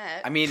haven't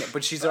met. I mean,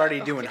 but she's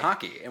already doing okay.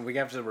 hockey, and we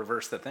have to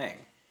reverse the thing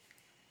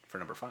for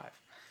number 5.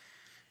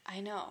 I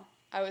know.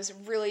 I was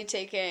really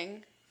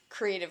taking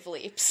creative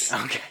leaps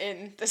Okay.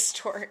 in the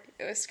story.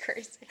 It was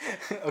crazy.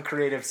 A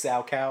creative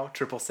sow cow,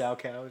 triple sow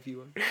cow, if you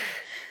would.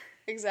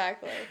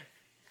 Exactly.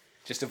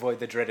 Just avoid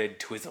the dreaded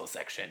twizzle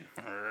section.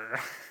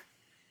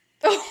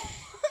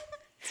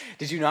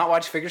 Did you not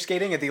watch figure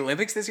skating at the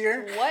Olympics this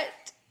year? What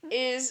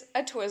is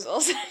a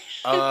twizzle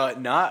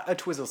section? Not a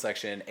twizzle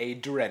section, a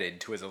dreaded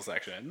twizzle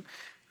section.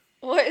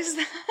 What is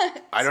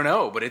that? I don't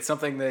know, but it's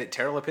something that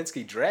Tara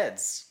Lipinski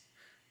dreads.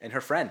 And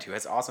her friend, who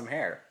has awesome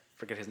hair.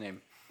 Forget his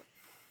name.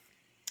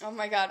 Oh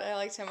my god, I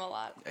liked him a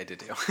lot. I did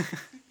too.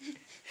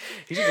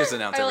 He should just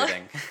announce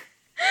everything.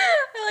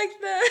 I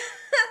like the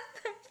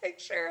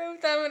picture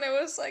of them, and it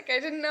was like, I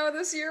didn't know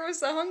this year was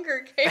the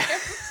Hunger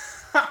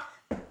Games.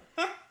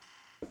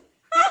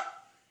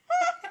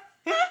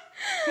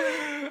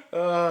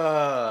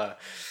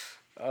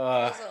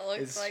 Because it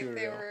looked it's like too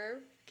they real. were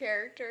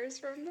characters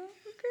from the Hunger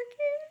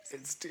Games.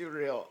 It's too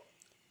real.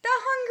 The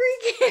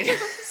Hungry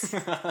Games!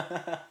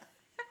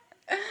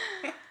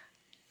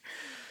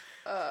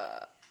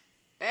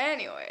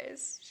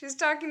 Anyways, she's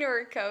talking to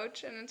her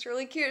coach, and it's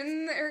really cute.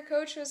 And her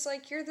coach was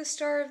like, "You're the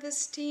star of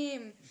this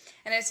team."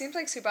 And it seems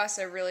like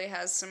Tsubasa really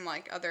has some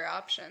like other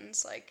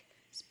options, like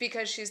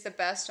because she's the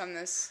best on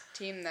this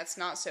team that's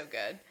not so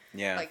good.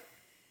 Yeah. Like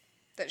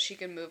that she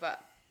can move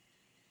up.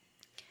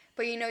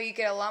 But you know, you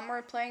get a lot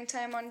more playing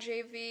time on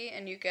JV,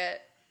 and you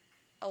get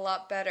a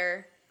lot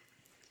better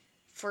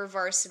for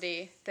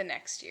varsity the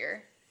next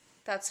year.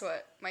 That's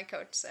what my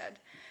coach said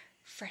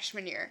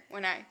freshman year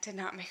when I did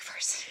not make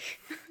varsity.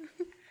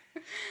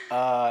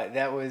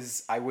 That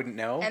was, I wouldn't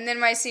know. And then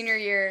my senior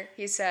year,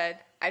 he said,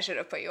 I should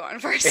have put you on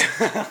varsity.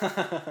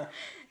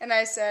 And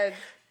I said,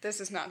 this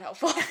is not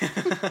helpful.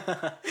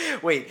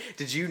 Wait,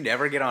 did you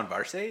never get on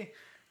varsity?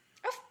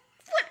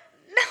 What?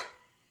 No.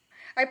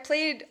 I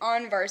played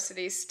on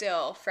varsity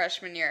still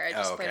freshman year. I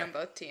just Oh, okay. played on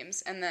both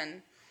teams. And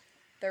then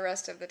the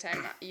rest of the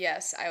time,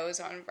 yes, I was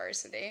on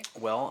varsity.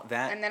 Well,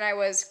 And then I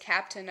was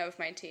captain of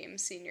my team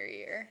senior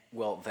year.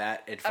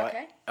 that advice.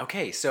 Okay.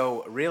 Okay,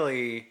 so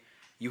really,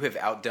 you have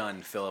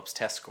outdone Philip's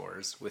test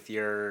scores with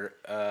your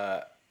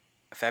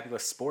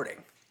fabulous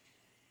sporting.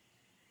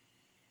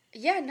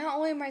 Yeah, not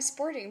only my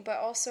sporting, but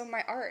also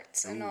my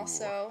arts and Ooh.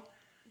 also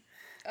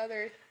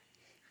other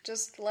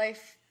just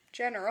life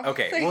general.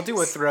 Okay, things. we'll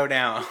do a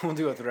throwdown. We'll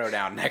do a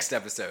throwdown next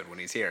episode when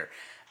he's here.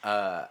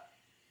 I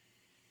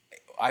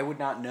would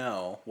not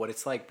know what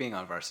it's like being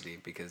on varsity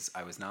because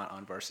I was not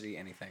on varsity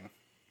anything.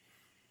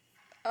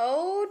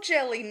 Oh,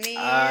 jelly knees.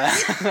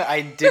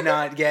 I did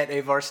not get a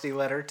varsity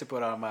letter to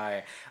put on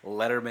my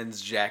Letterman's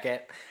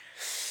jacket.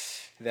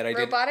 That I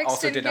Robotics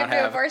also didn't did not give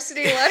you have. a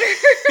varsity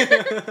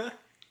letter.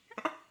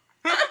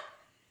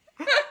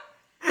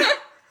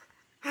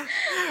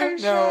 I'm No,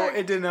 shocked.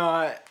 it did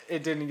not.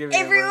 It didn't give me. a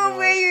Everyone varsity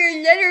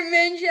wear letter. your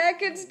Letterman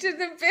jackets to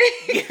the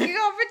big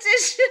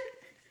competition.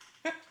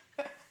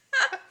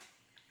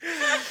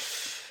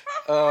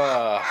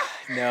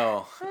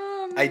 No.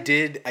 Oh, man.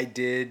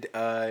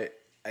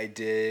 I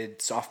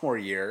did sophomore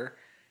year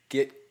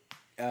get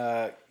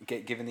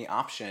given the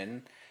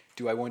option.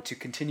 Do I want to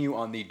continue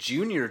on the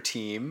junior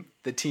team,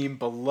 the team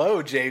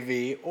below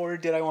JV, or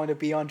did I want to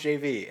be on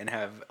JV and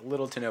have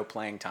little to no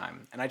playing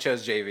time? And I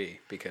chose JV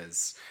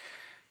because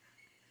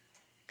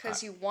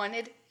You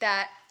wanted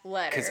that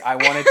letter. I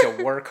wanted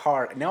to work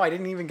hard. No, I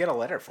didn't even get a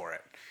letter for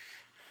it.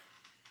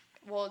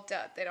 Well,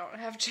 duh, they don't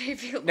have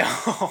JV.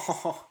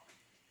 No.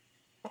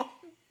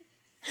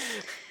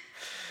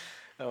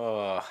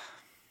 Oh.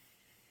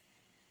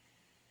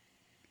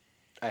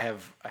 I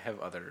have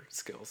other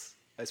skills,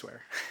 I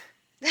swear.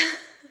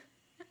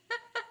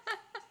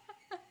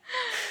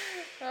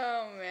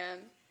 Oh, man.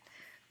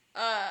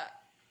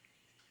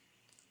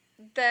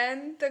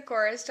 Then the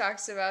chorus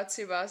talks about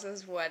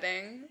Tsubasa's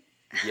wedding.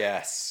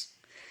 Yes.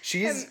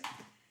 She's Oh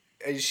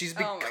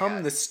my become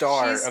God. the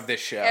star She's of this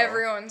show.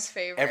 Everyone's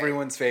favorite.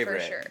 Everyone's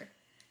favorite. For sure.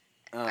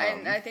 Um,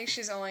 And I think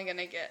she's only going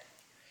to get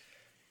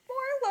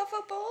more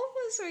lovable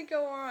as we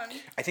go on.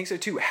 I think so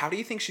too. How do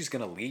you think she's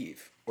going to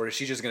leave? Or is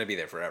she just going to be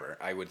there forever?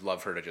 I would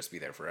love her to just be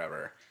there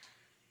forever.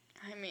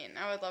 I mean,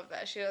 I would love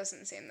that. She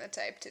doesn't seem the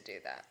type to do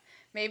that.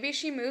 Maybe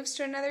she moves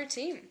to another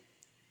team.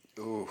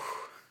 Ooh.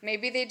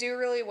 Maybe they do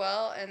really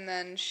well and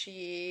then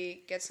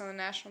she gets on the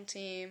national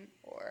team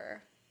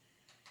or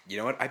You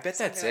know what? I bet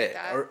that's something it.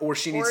 like that. Or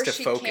she needs to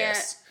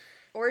focus.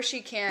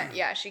 She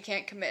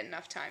can't commit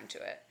enough time to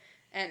it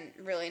and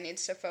really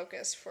needs to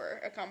focus for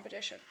a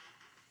competition.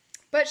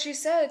 But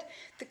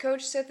the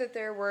coach said that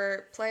there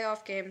were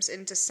playoff games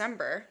in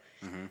December.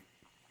 Mm-hmm.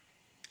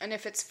 And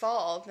if it's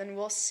fall, then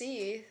we'll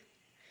see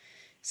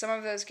some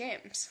of those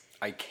games.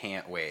 I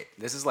can't wait.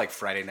 This is like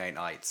Friday Night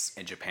Lights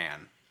in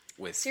Japan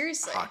with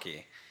Seriously.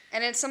 hockey.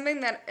 And it's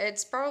something that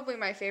it's probably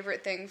my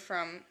favorite thing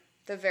from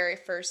the very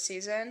first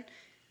season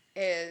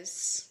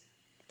is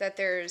that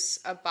there's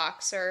a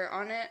boxer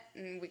on it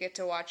and we get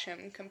to watch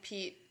him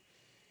compete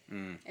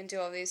and do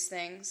all these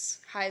things,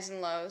 highs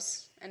and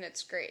lows, and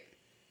it's great.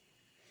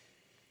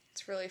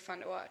 It's really fun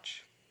to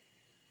watch.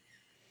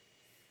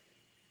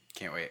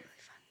 Can't wait.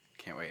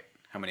 Can't wait.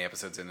 How many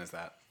episodes in is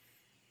that?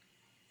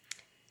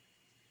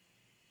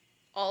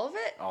 All of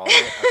it? All of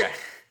it? Okay.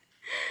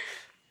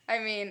 I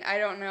mean, I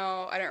don't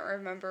know. I don't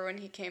remember when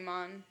he came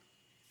on.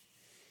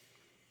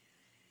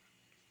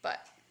 But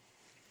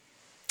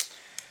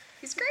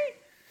he's great.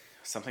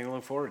 Something to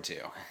look forward to.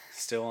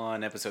 Still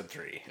on episode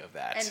 3 of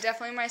that. And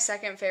definitely my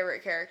second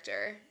favorite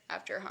character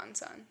after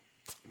Han-san.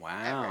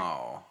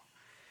 Wow.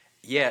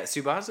 Yeah,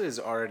 Tsubasa is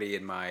already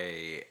in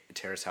my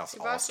Terrace House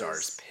Tsubasa's-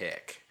 All-Stars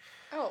pick.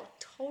 Oh,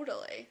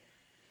 totally.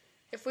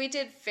 If we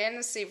did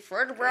fantasy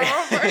football,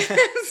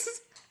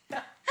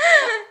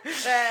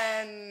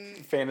 then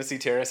Fantasy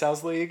Terrace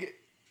House League?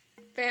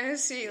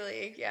 fantasy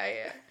league,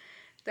 yeah.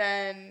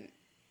 Then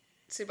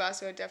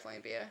Tsubasa would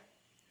definitely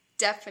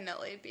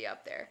be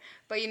up there.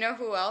 But you know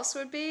who else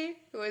would be?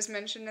 Who was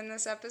mentioned in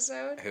this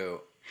episode?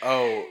 Who?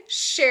 Oh.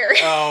 Sherry.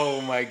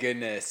 Oh my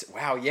goodness.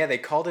 Wow, yeah, they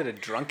called it a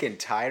drunken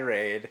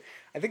tirade.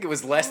 I think it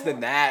was less than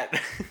that.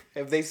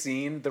 Have they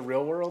seen The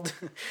Real World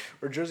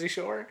or Jersey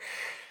Shore?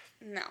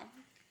 No.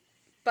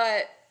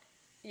 But,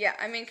 yeah,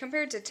 I mean,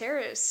 compared to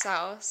Terrace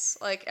House,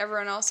 like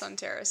everyone else on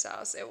Terrace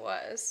House, it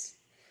was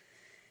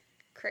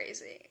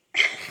crazy.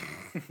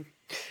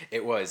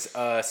 It was.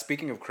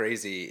 Speaking of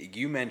crazy,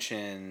 you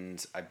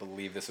mentioned, I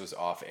believe this was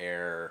off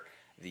air,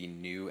 the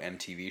new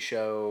MTV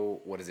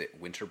show, what is it,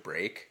 Winter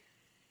Break?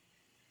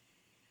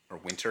 Or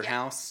Winter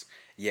House?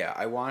 Yeah,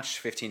 I watched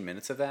 15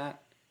 minutes of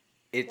that.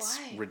 It's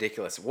Why?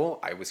 ridiculous. Well,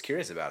 I was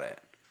curious about it.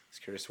 I was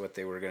curious what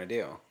they were going to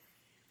do.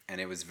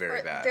 and it was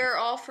very bad. They're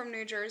all from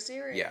New Jersey,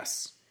 right?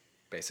 Yes,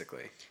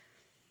 basically.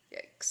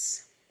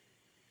 Yikes.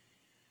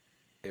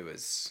 It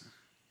was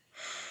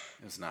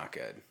not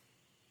good.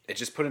 It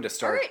just put into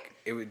stark. All right.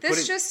 It would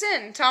This just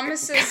in.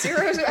 Thomas says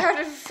 0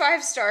 out of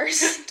 5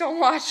 stars. Don't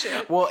watch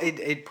it. Well,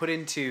 it put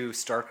into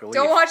stark relief.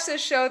 Don't watch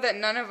this show that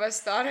none of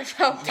us thought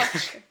about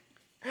watching.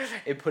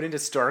 It put into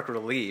stark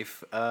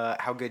relief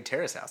how good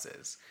Terrace House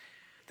is,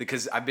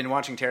 because I've been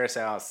watching Terrace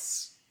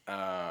House.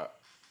 I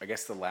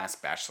guess the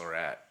last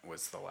Bachelorette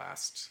was the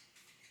last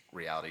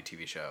reality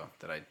TV show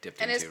that I dipped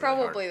into. And it's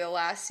probably the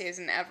last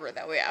season ever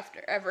that we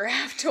ever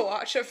have to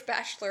watch of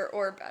Bachelor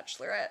or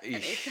Bachelorette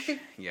anything.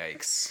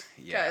 Yikes!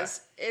 Yeah,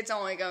 Because it's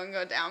only going to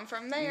go down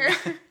from there.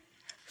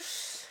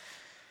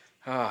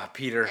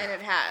 Peter. And it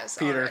has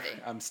Peter, already.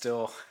 I'm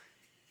still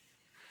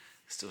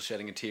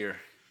shedding a tear.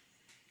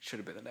 Should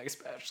have been the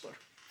next Bachelor.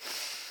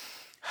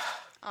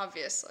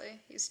 Obviously.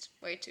 He's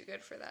way too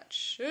good for that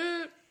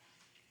shit.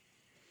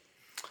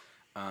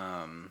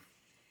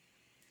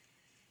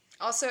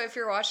 Also, if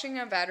you're watching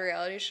a bad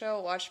reality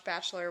show, watch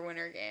Bachelor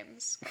Winter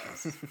Games.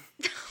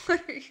 What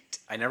are you doing?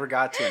 I never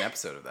got to an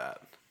episode of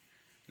that.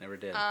 Never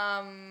did.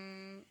 I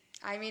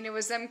mean, it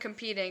was them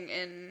competing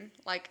in,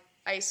 like,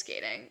 ice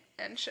skating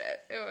and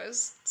shit. It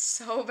was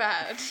so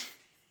bad.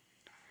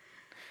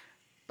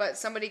 But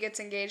somebody gets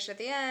engaged at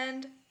the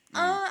end.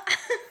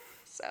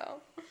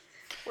 So,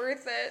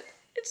 worth it.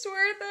 It's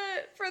worth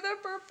it for the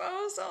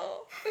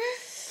proposal.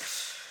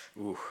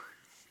 Ooh.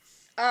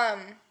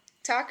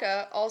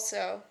 Taka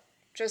also,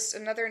 just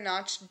another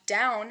notch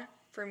down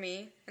for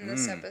me in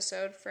this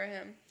episode for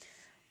him,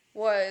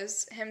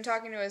 was him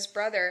talking to his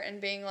brother and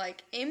being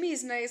like,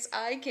 Amy's nice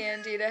eye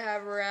candy to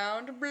have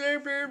around, blah,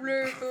 blah,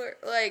 blah, blah.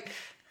 Like,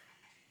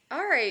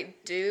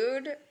 alright,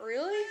 dude,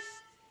 really?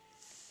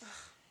 Ugh.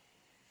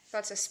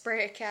 About to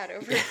spray a cat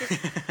over here.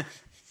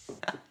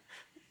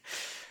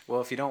 Well,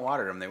 if you don't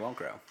water them, they won't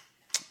grow.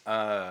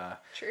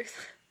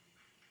 Truth.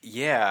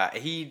 Yeah,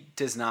 he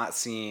does not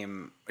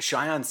seem...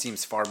 Cheyenne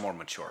seems far more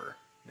mature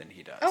than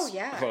he does. Oh,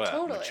 yeah,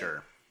 totally.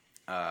 Mature.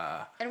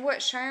 And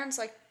what, Cheyenne's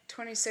like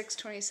 26,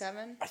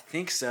 27? I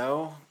think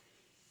so.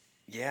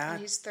 Yeah.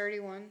 And he's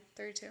 31,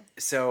 32.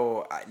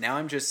 So now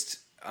I'm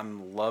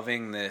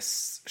loving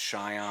this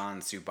Cheyenne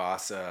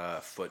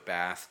Tsubasa foot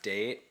bath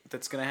date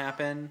that's going to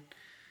happen.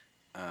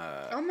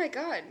 Oh my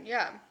god,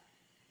 yeah.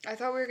 I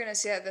thought we were going to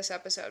see that this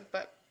episode,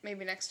 but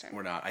maybe next time.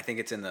 We're not. I think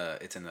it's in the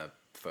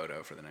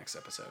photo for the next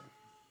episode.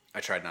 I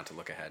tried not to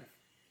look ahead,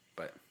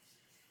 but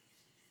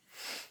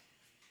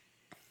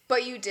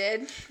you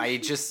did. I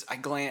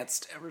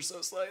glanced ever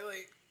so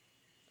slightly.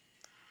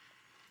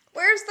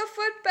 Where's the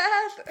foot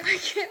bath? I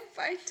can't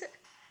find it.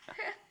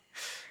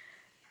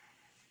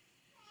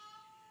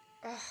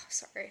 Oh,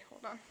 sorry.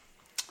 Hold on.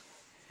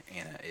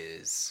 Anna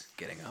is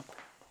getting up.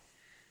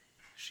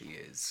 She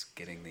is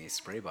getting the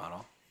spray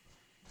bottle.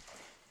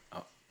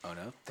 Oh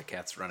no, the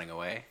cat's running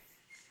away.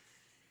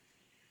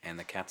 And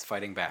the cat's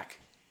fighting back.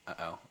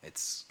 Uh-oh,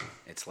 it's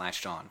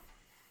latched on.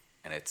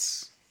 And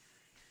it's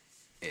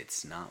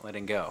not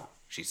letting go.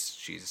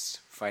 She's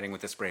fighting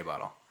with the spray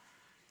bottle.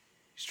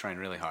 She's trying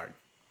really hard.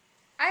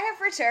 I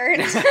have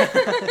returned.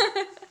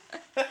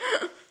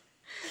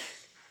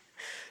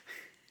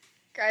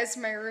 Guys,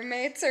 my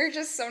roommates are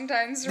just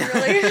sometimes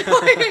really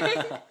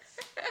annoying.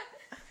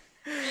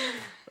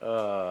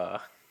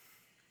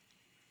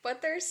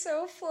 But they're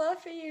so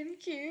fluffy and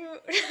cute.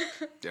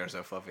 They're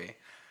so fluffy.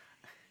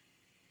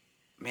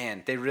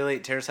 Man,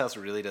 Terrace House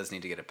really does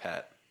need to get a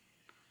pet.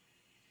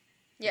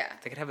 Yeah.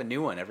 They could have a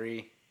new one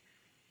every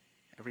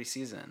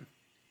season.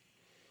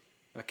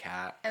 A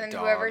cat, and a then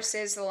dog. whoever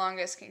stays the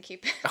longest can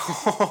keep it.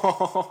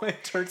 Oh,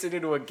 it turns it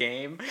into a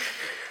game.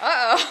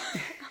 Uh-oh.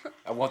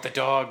 I want the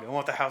dog. I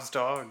want the house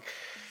dog.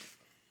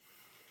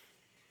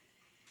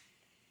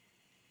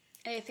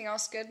 Anything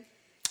else good?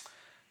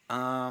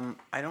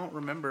 I don't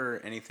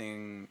remember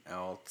anything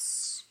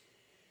else.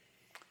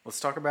 Let's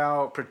talk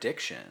about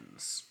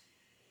predictions.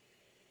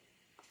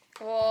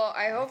 Well,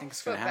 I hope think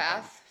it's gonna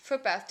happen.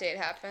 foot bath date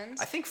happens.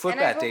 I think foot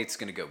bath date's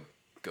gonna go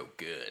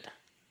good.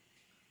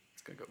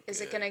 It's gonna go good.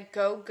 Is it gonna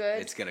go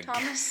good? It's gonna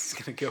Thomas? It's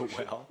gonna go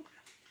well.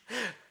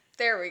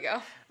 There we go.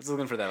 I was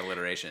looking for that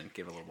alliteration.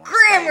 Give it a little more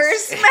Grammar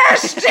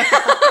spice. smashed down.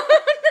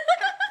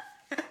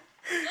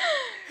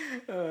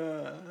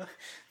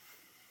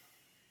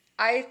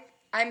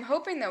 I'm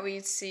hoping that we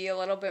see a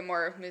little bit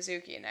more of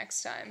Mizuki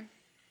next time.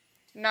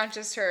 Not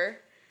just her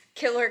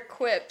killer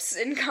quips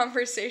in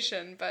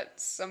conversation, but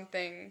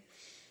something...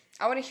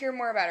 I want to hear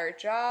more about her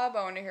job.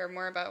 I want to hear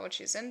more about what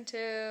she's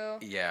into.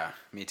 Yeah,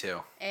 me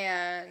too.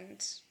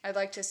 And I'd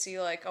like to see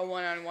like a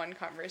one-on-one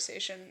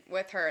conversation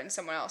with her and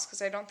someone else,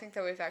 because I don't think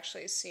that we've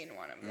actually seen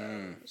one of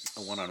those.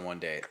 A one-on-one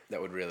date.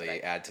 That would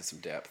really add to some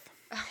depth.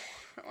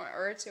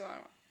 Or a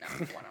two-on-one. No,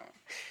 one-on-one.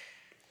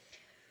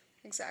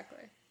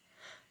 Exactly.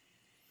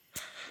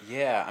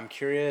 Yeah, I'm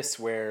curious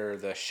where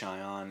the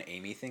Cheyenne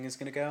Amy thing is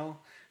going to go.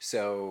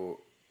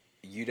 So,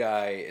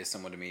 Yudai is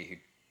someone to me who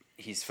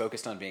he's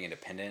focused on being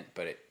independent,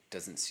 but it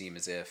doesn't seem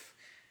as if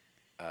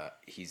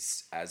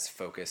he's as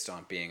focused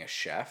on being a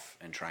chef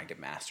and trying to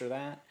master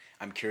that.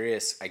 I'm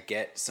curious. I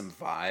get some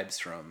vibes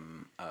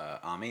from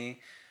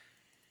Ami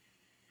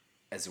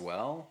as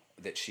well,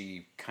 that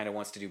she kind of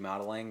wants to do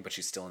modeling, but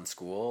she's still in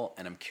school,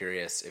 and I'm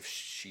curious if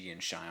she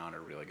and Cheyenne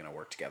are really going to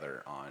work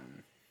together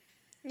on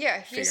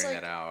he's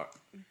figuring that out.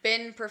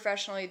 Been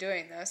professionally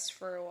doing this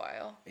for a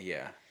while.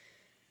 Yeah.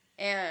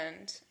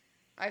 And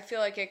I feel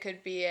like it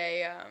could be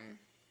a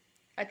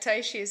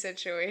Taishi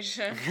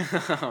situation.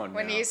 Oh, no.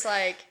 When he's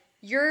like,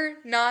 you're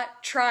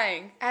not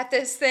trying at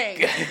this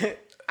thing.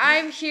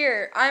 I'm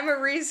here. I'm a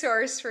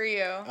resource for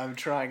you. I'm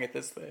trying at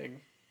this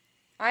thing.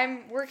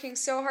 I'm working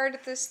so hard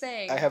at this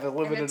thing. I have a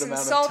limited and it's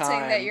amount of insulting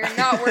time. that you're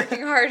not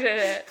working hard at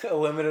it. A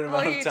limited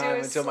amount All of you do time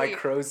is until my sleep.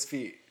 crow's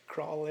feet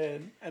crawl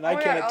in, and Oh I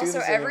my can't God, do also,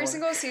 this every anymore.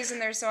 single season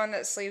there's someone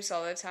that sleeps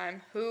all the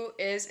time. Who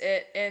is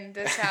it in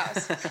this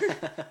house?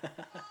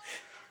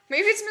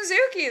 Maybe it's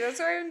Mizuki. That's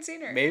why I haven't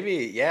seen her.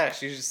 Maybe, yeah,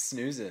 she's just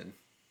snoozing.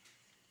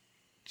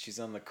 She's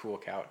on the cool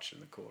couch in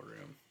the cool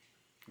room.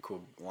 The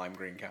cool lime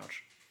green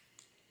couch.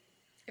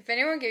 If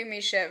anyone gave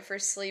me shit for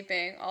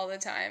sleeping all the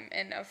time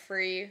in a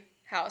free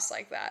house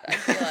like that,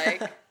 I'd be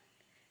like,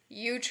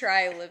 you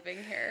try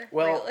living here.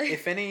 Well, really.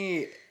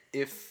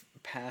 if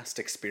past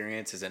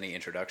experience is any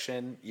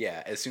introduction,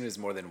 yeah, as soon as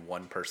more than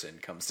one person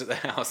comes to the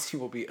house, you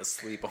will be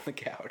asleep on the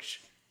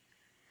couch.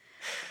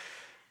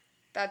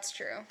 That's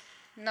true.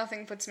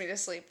 Nothing puts me to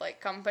sleep like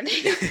company.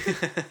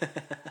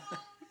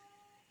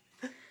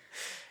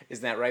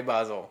 Isn't that right,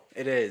 Basil?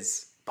 It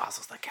is.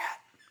 Basil's the cat.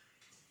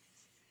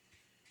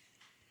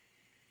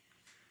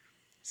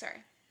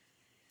 Sorry.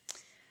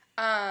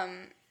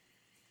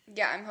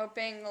 Yeah, I'm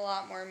hoping a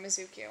lot more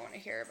Mizuki. I want to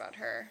hear about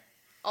her.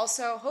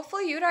 Also,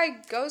 hopefully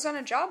Yudai goes on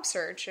a job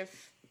search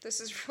if this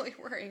is really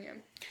worrying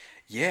him.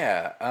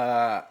 Yeah.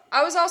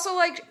 I was also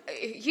like,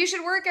 he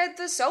should work at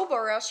the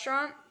soba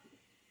restaurant.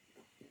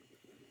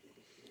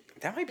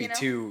 That might be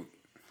too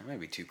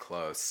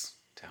close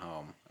to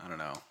home. I don't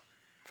know.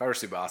 If I were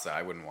Tsubasa,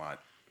 I wouldn't want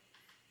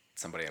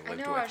somebody I lived with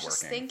working. I was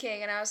just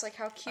thinking, and I was like,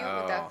 how cute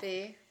would that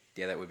be?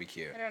 Yeah, that would be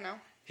cute. I don't know.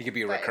 He could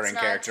be a But recurring it's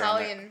not character.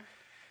 Italian.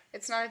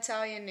 It's not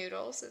Italian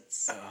noodles.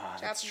 It's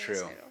Japanese that's true.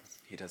 noodles.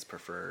 He does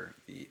prefer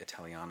the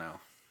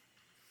Italiano.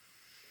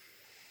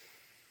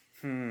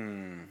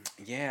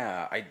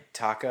 Yeah,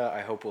 Taka,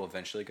 I hope will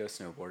eventually go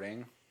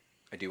snowboarding.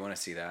 I do want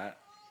to see that.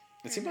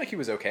 It seemed like he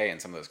was okay in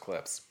some of those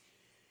clips.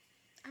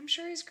 I'm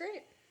sure he's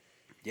great.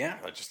 Yeah,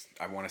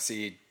 I want to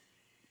see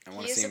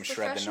He is him a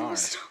shred the professional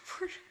gnar.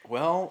 snowboarder.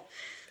 Well,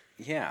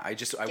 yeah, I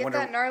Get wonder.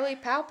 that gnarly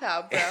pow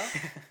pow, bro.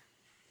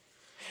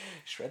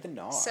 Shred the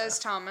gnar. Says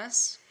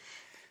Thomas.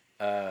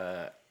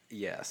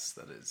 Yes,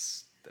 that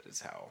is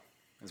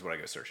what I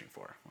go searching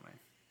for when I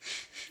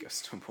go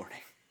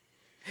snowboarding.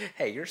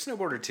 Hey, you're a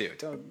snowboarder too.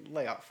 Don't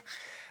lay off.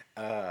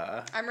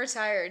 I'm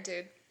retired,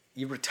 dude.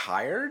 You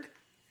retired?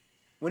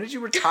 When did you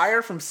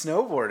retire from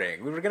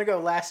snowboarding? We were gonna go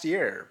last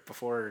year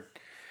before.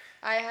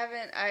 I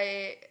haven't.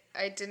 I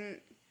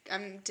didn't.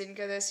 Didn't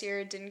go this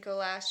year. Didn't go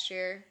last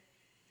year.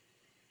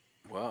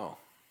 Whoa.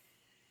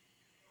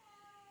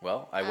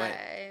 Well, I went.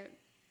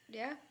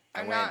 Yeah. I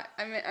I'm went. not.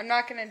 I'm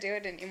not gonna do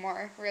it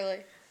anymore. Really.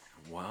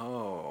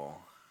 Whoa.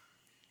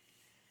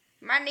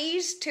 My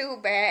knee's too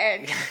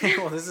bad.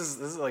 Well, this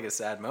is like a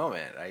sad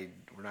moment.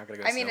 We're not gonna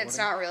go. I mean, it's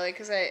not really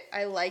because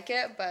I like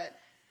it, but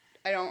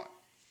I don't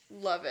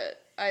love it.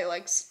 I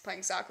like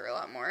playing soccer a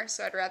lot more,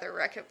 so I'd rather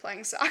wreck it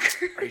playing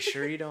soccer. Are you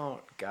sure you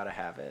don't gotta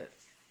have it?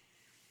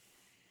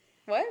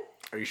 What?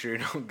 Are you sure you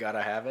don't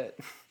gotta have it?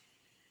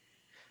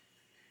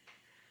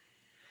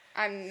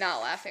 I'm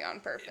not laughing on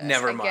purpose.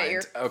 Never I get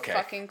your mind. Okay.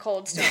 fucking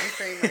Cold Stone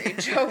Creamery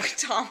joke,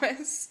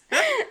 Thomas,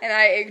 and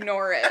I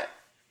ignore it.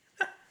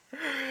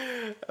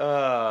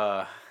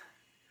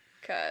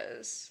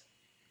 Because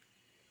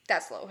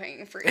that's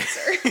low-hanging fruit,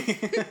 sir.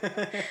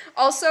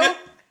 Also,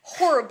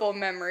 horrible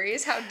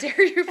memories. How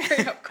dare you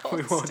bring up Cold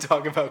We Stone? won't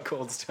talk about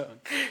Cold Stone.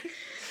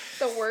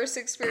 The worst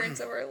experience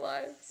of our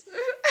lives.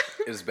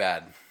 It was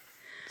bad.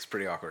 It's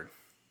pretty awkward.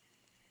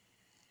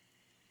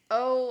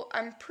 Oh,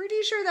 I'm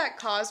pretty sure that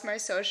caused my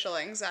social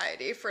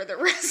anxiety for the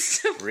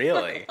rest of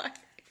Really? my life.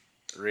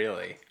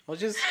 Really? Well,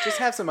 just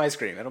have some ice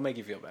cream. It'll make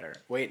you feel better.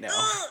 Wait, no.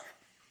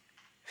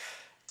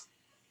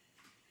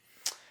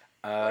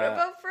 What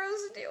about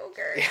frozen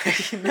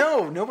yogurt?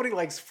 No, nobody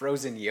likes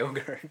frozen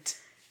yogurt.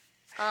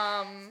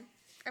 I'm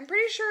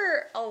pretty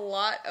sure a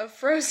lot of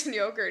frozen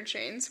yogurt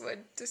chains would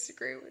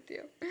disagree with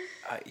you.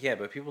 Yeah,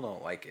 but people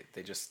don't like it.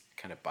 They just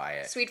kind of buy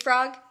it. Sweet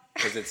Frog?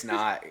 Because it's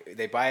not,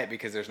 they buy it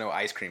because there's no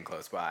ice cream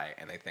close by,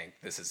 and they think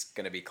this is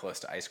going to be close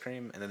to ice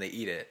cream, and then they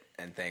eat it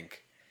and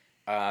think,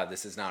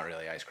 this is not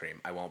really ice cream.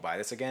 I won't buy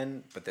this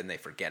again, but then they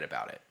forget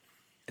about it.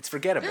 It's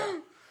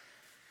forgettable.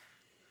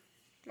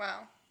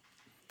 Wow.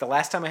 The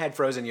last time I had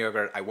frozen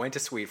yogurt, I went to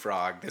Sweet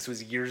Frog. This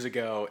was years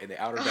ago in the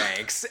Outer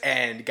Banks,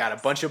 and got a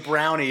bunch of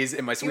brownies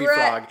in my Sweet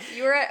Frog.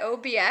 You were at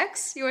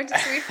OBX? You went to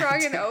Sweet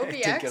Frog in OBX, I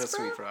did get a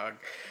Sweet Frog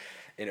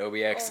in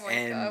OBX. Oh my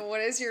and god,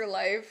 what is your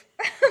life?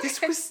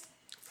 This was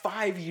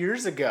 5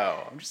 years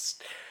ago.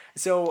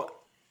 So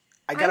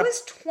I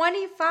was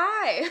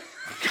 25.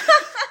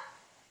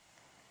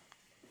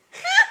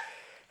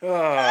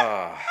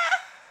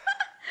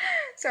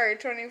 Sorry,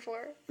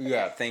 24.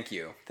 Yeah, thank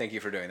you. Thank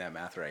you for doing that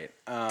math right.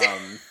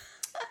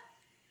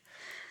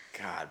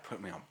 God,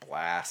 put me on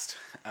blast.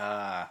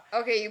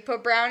 Okay, you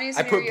put brownies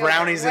in I your put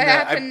brownies yogurt. in What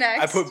the happened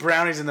next? I put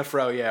brownies in the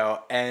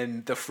froyo,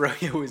 and the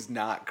froyo is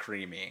not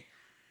creamy.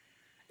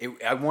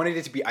 I wanted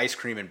it to be ice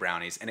cream and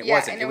brownies, and it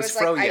wasn't. And it was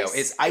like froyo. ice.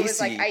 It's icy. It was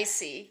like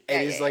icy.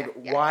 It is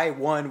why,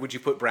 one, would you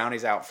put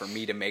brownies out for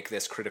me to make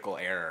this critical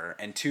error?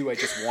 And two, I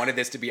just wanted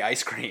this to be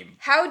ice cream.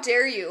 How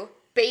dare you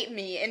bait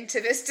me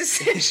into this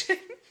decision?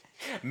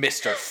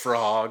 Mr.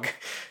 Frog.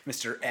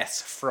 Mr.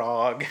 S.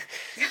 Frog.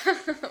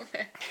 Oh,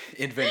 man.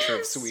 Inventor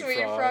of Sweet Frog.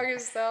 Sweet Frog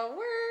is the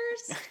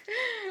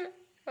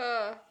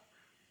worst.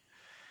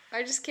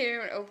 I just can't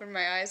even open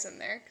my eyes in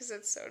there because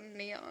it's so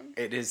neon.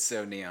 It is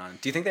so neon.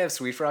 Do you think they have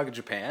Sweet Frog in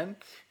Japan?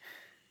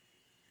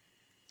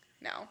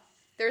 No.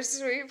 There's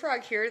Sweet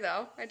Frog here,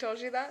 though. I told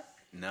you that.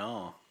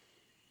 No.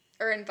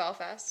 Or in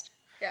Belfast.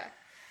 Yeah.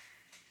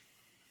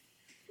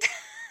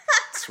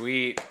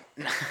 Sweet.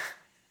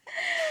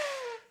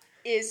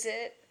 Is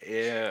it?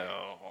 Ew.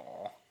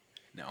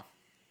 No.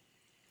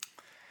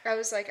 I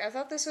was like, I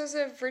thought this was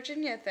a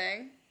Virginia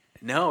thing.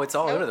 No, it's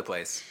all Nope. over the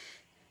place.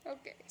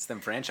 Okay. It's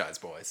them franchise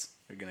boys.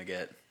 They're gonna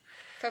get...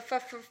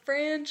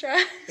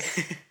 Franchise.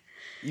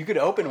 You could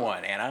open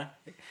one, Anna.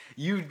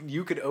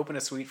 You could open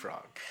a Sweet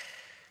Frog.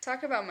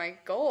 Talk about my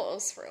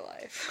goals for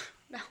life.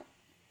 No.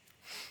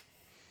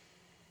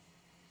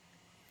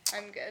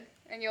 I'm good.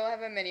 And you'll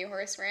have a mini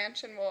horse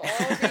ranch and we'll all be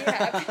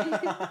happy.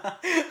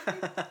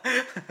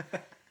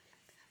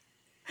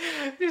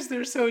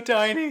 They're so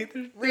tiny.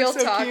 They're Real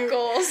so talk cute.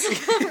 goals.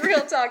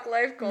 Real talk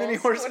life goals. Mini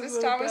horses What does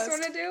are the Thomas best.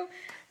 want to do?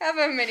 Have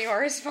a mini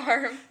horse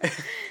farm.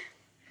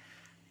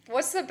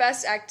 What's the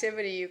best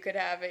activity you could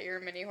have at your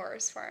mini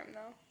horse farm,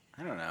 though?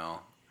 I don't know.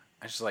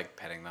 I just like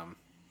petting them.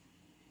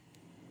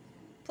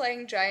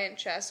 Playing giant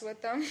chess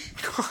with them.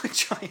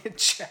 Giant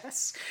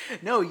chess?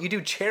 No, you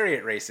do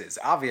chariot races,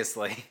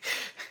 obviously.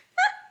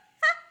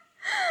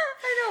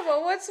 I know,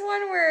 but what's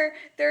one where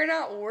they're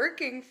not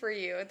working for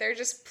you? They're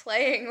just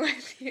playing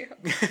with you.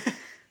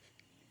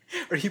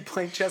 Are you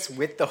playing chess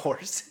with the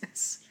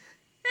horses?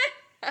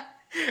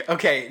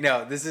 Okay,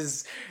 no, this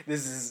is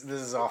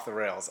off the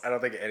rails. I don't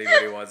think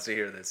anybody wants to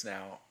hear this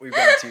now. We've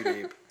gone too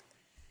deep.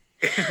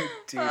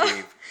 Too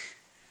deep.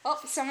 Oh,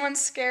 someone's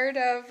scared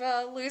of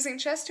losing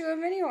chess to a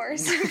mini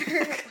horse,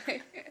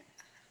 apparently.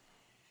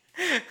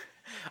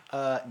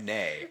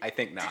 Nay, I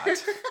think not.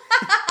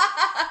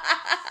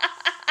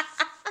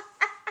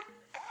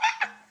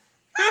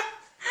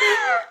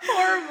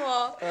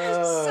 Horrible.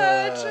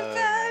 Such a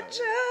bad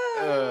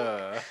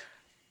joke.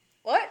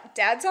 What?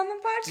 Dad's on the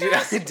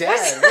podcast?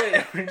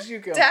 Dad, where did you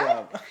come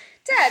Dad? from?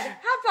 Dad,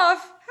 hop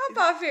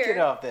off here. Get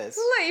off this.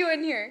 Who let you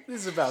in here?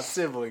 This is about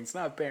siblings,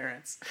 not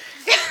parents.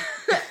 No,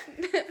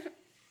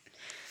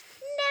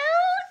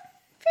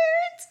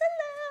 parents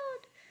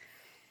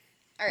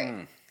allowed. All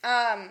right.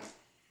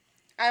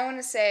 I want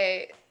to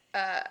say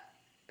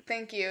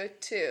thank you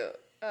to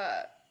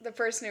the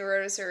person who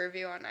wrote us a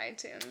review on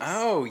iTunes.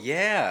 Oh,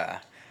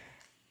 yeah.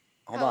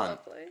 Hold How on.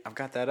 lovely. I've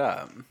got that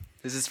up.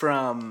 This is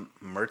from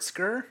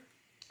Mertzger.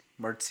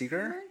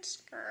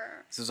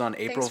 This was on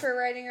April... Thanks for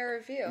writing a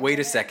review. Wait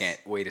a Yes. second.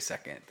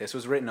 This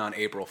was written on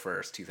April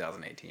 1st,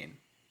 2018.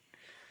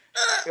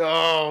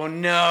 Oh,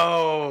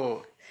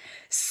 no.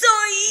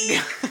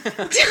 Sorry.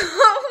 don't.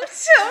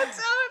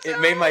 It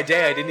made my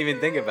day. I didn't even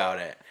think about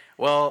it.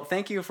 Well,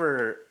 thank you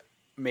for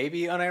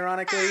maybe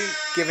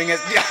unironically giving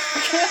us...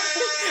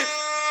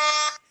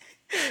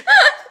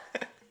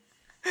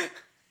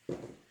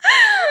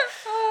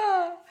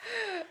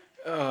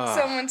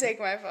 Someone take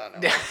my phone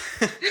away.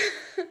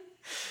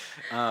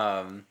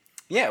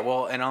 Yeah,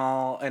 well, in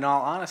all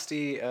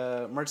honesty,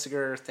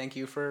 Mertziger, thank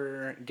you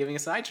for giving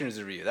us an iTunes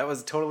review. That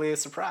was totally a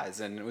surprise,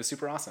 and it was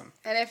super awesome.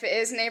 And if it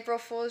is an April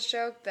Fool's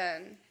joke,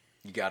 then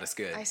You got us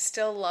good. I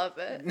still love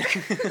it.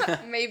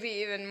 Maybe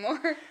even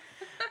more.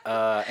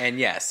 And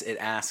yes, it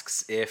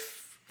asks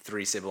if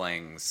three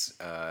siblings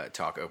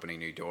talk opening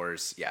new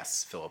doors.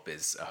 Yes, Philip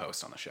is a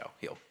host on the show.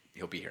 He'll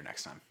be here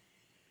next time.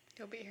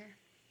 He'll be here.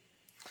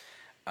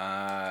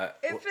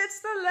 If If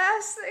it's the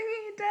last thing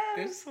he does.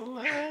 it's the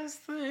last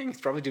thing. He's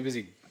probably too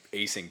busy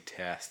acing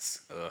tests.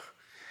 Ugh.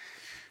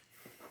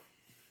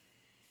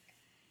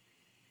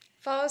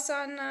 Follow us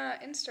on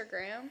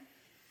Instagram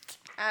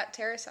at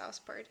Terrace House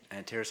Party.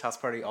 And Terrace House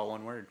Party, all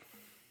one word.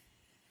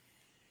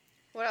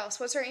 What else?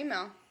 What's our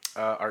email?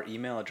 Our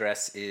email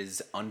address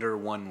is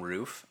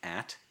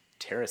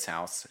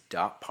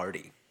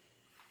underoneroof@terracehouse.party.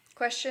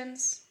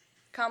 Questions?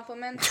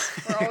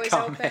 Compliments? We're always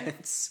open.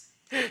 Comments.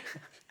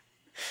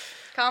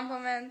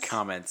 Compliments?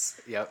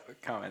 Comments.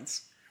 Yep,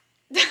 comments.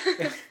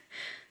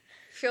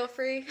 Feel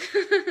free.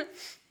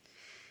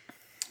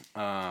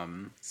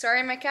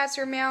 Sorry my cats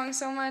are meowing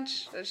so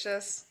much. It's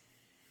just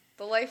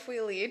the life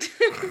we lead.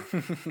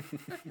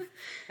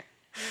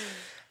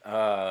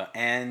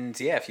 And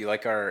yeah, if you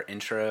like our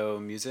intro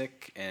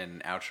music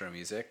and outro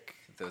music,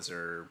 Those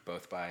are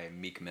both by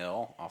Meek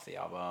Mill off the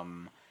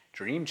album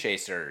Dream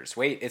Chasers.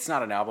 Wait, it's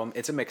not an album.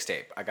 It's a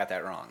mixtape. I got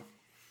that wrong.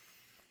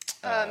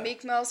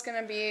 Meek Mill's going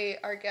to be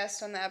our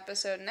guest on the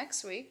episode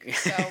next week,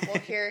 so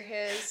we'll hear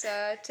his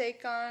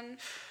take on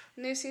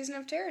new season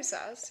of Terrace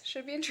House.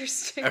 Should be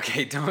interesting.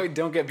 Okay,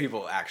 don't get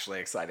people actually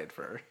excited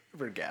for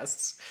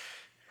guests.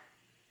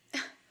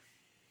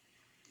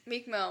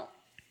 Meek Mill,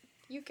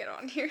 you get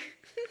on here.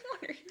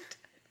 What are you doing?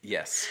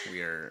 Yes,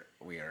 we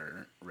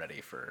are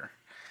ready for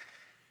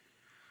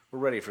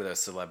those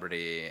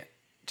celebrity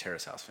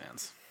Terrace House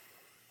fans.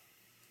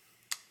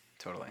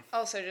 Totally.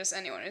 Also, just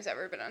anyone who's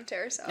ever been on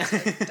Terrace House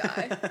would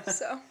die.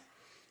 So,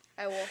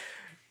 I will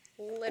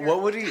literally.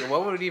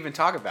 What would he even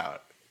talk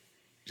about?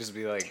 Just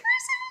be like,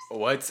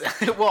 what's?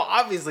 Well,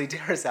 obviously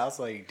Terrace House.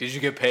 Like, did you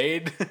get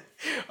paid?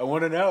 I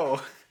want to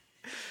know.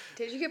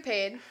 Did you get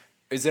paid?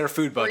 Is there a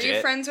food budget? Were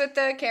you friends with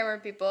the camera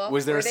people?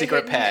 Was there Were a they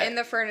secret hidden pet in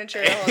the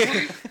furniture the whole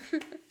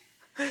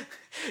time?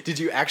 Did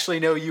you actually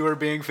know you were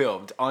being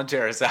filmed on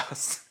Terrace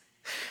House?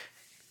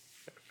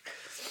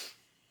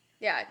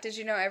 Yeah, did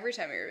you know every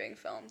time you were being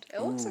filmed?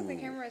 It looks like the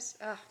camera's...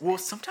 Well,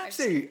 sometimes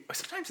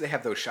they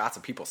have those shots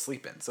of people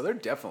sleeping, so they're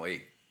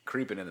definitely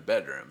creeping in the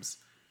bedrooms.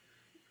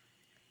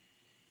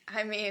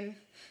 I mean...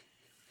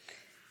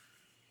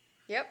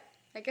 Yep,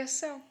 I guess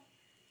so.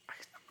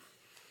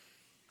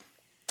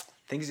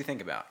 Things you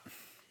think about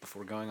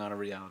before going on a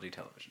reality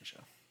television show.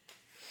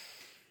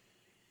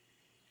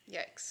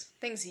 Yikes.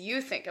 Things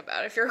you think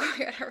about if you're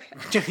going on a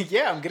reality.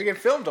 Yeah, I'm going to get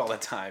filmed all the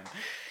time.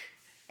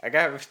 I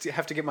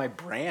have to get my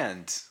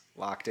brand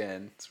locked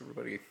in so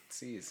everybody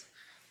sees.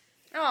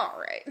 All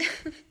right.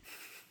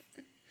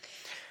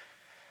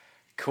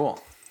 Cool.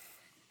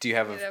 Do you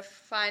have to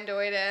find a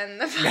way to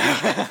end the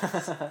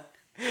podcast.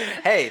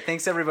 Hey,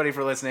 thanks everybody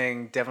for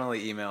listening.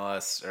 Definitely email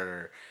us,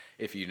 or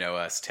if you know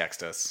us,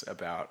 text us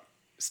about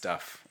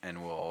stuff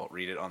and we'll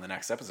read it on the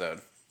next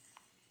episode.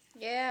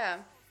 Yeah.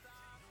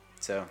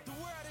 So,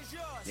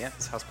 yeah,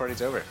 this house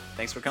party's over.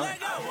 Thanks for coming.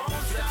 I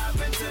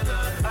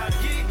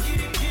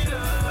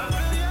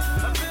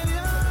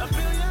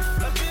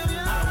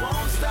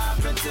won't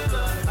stop until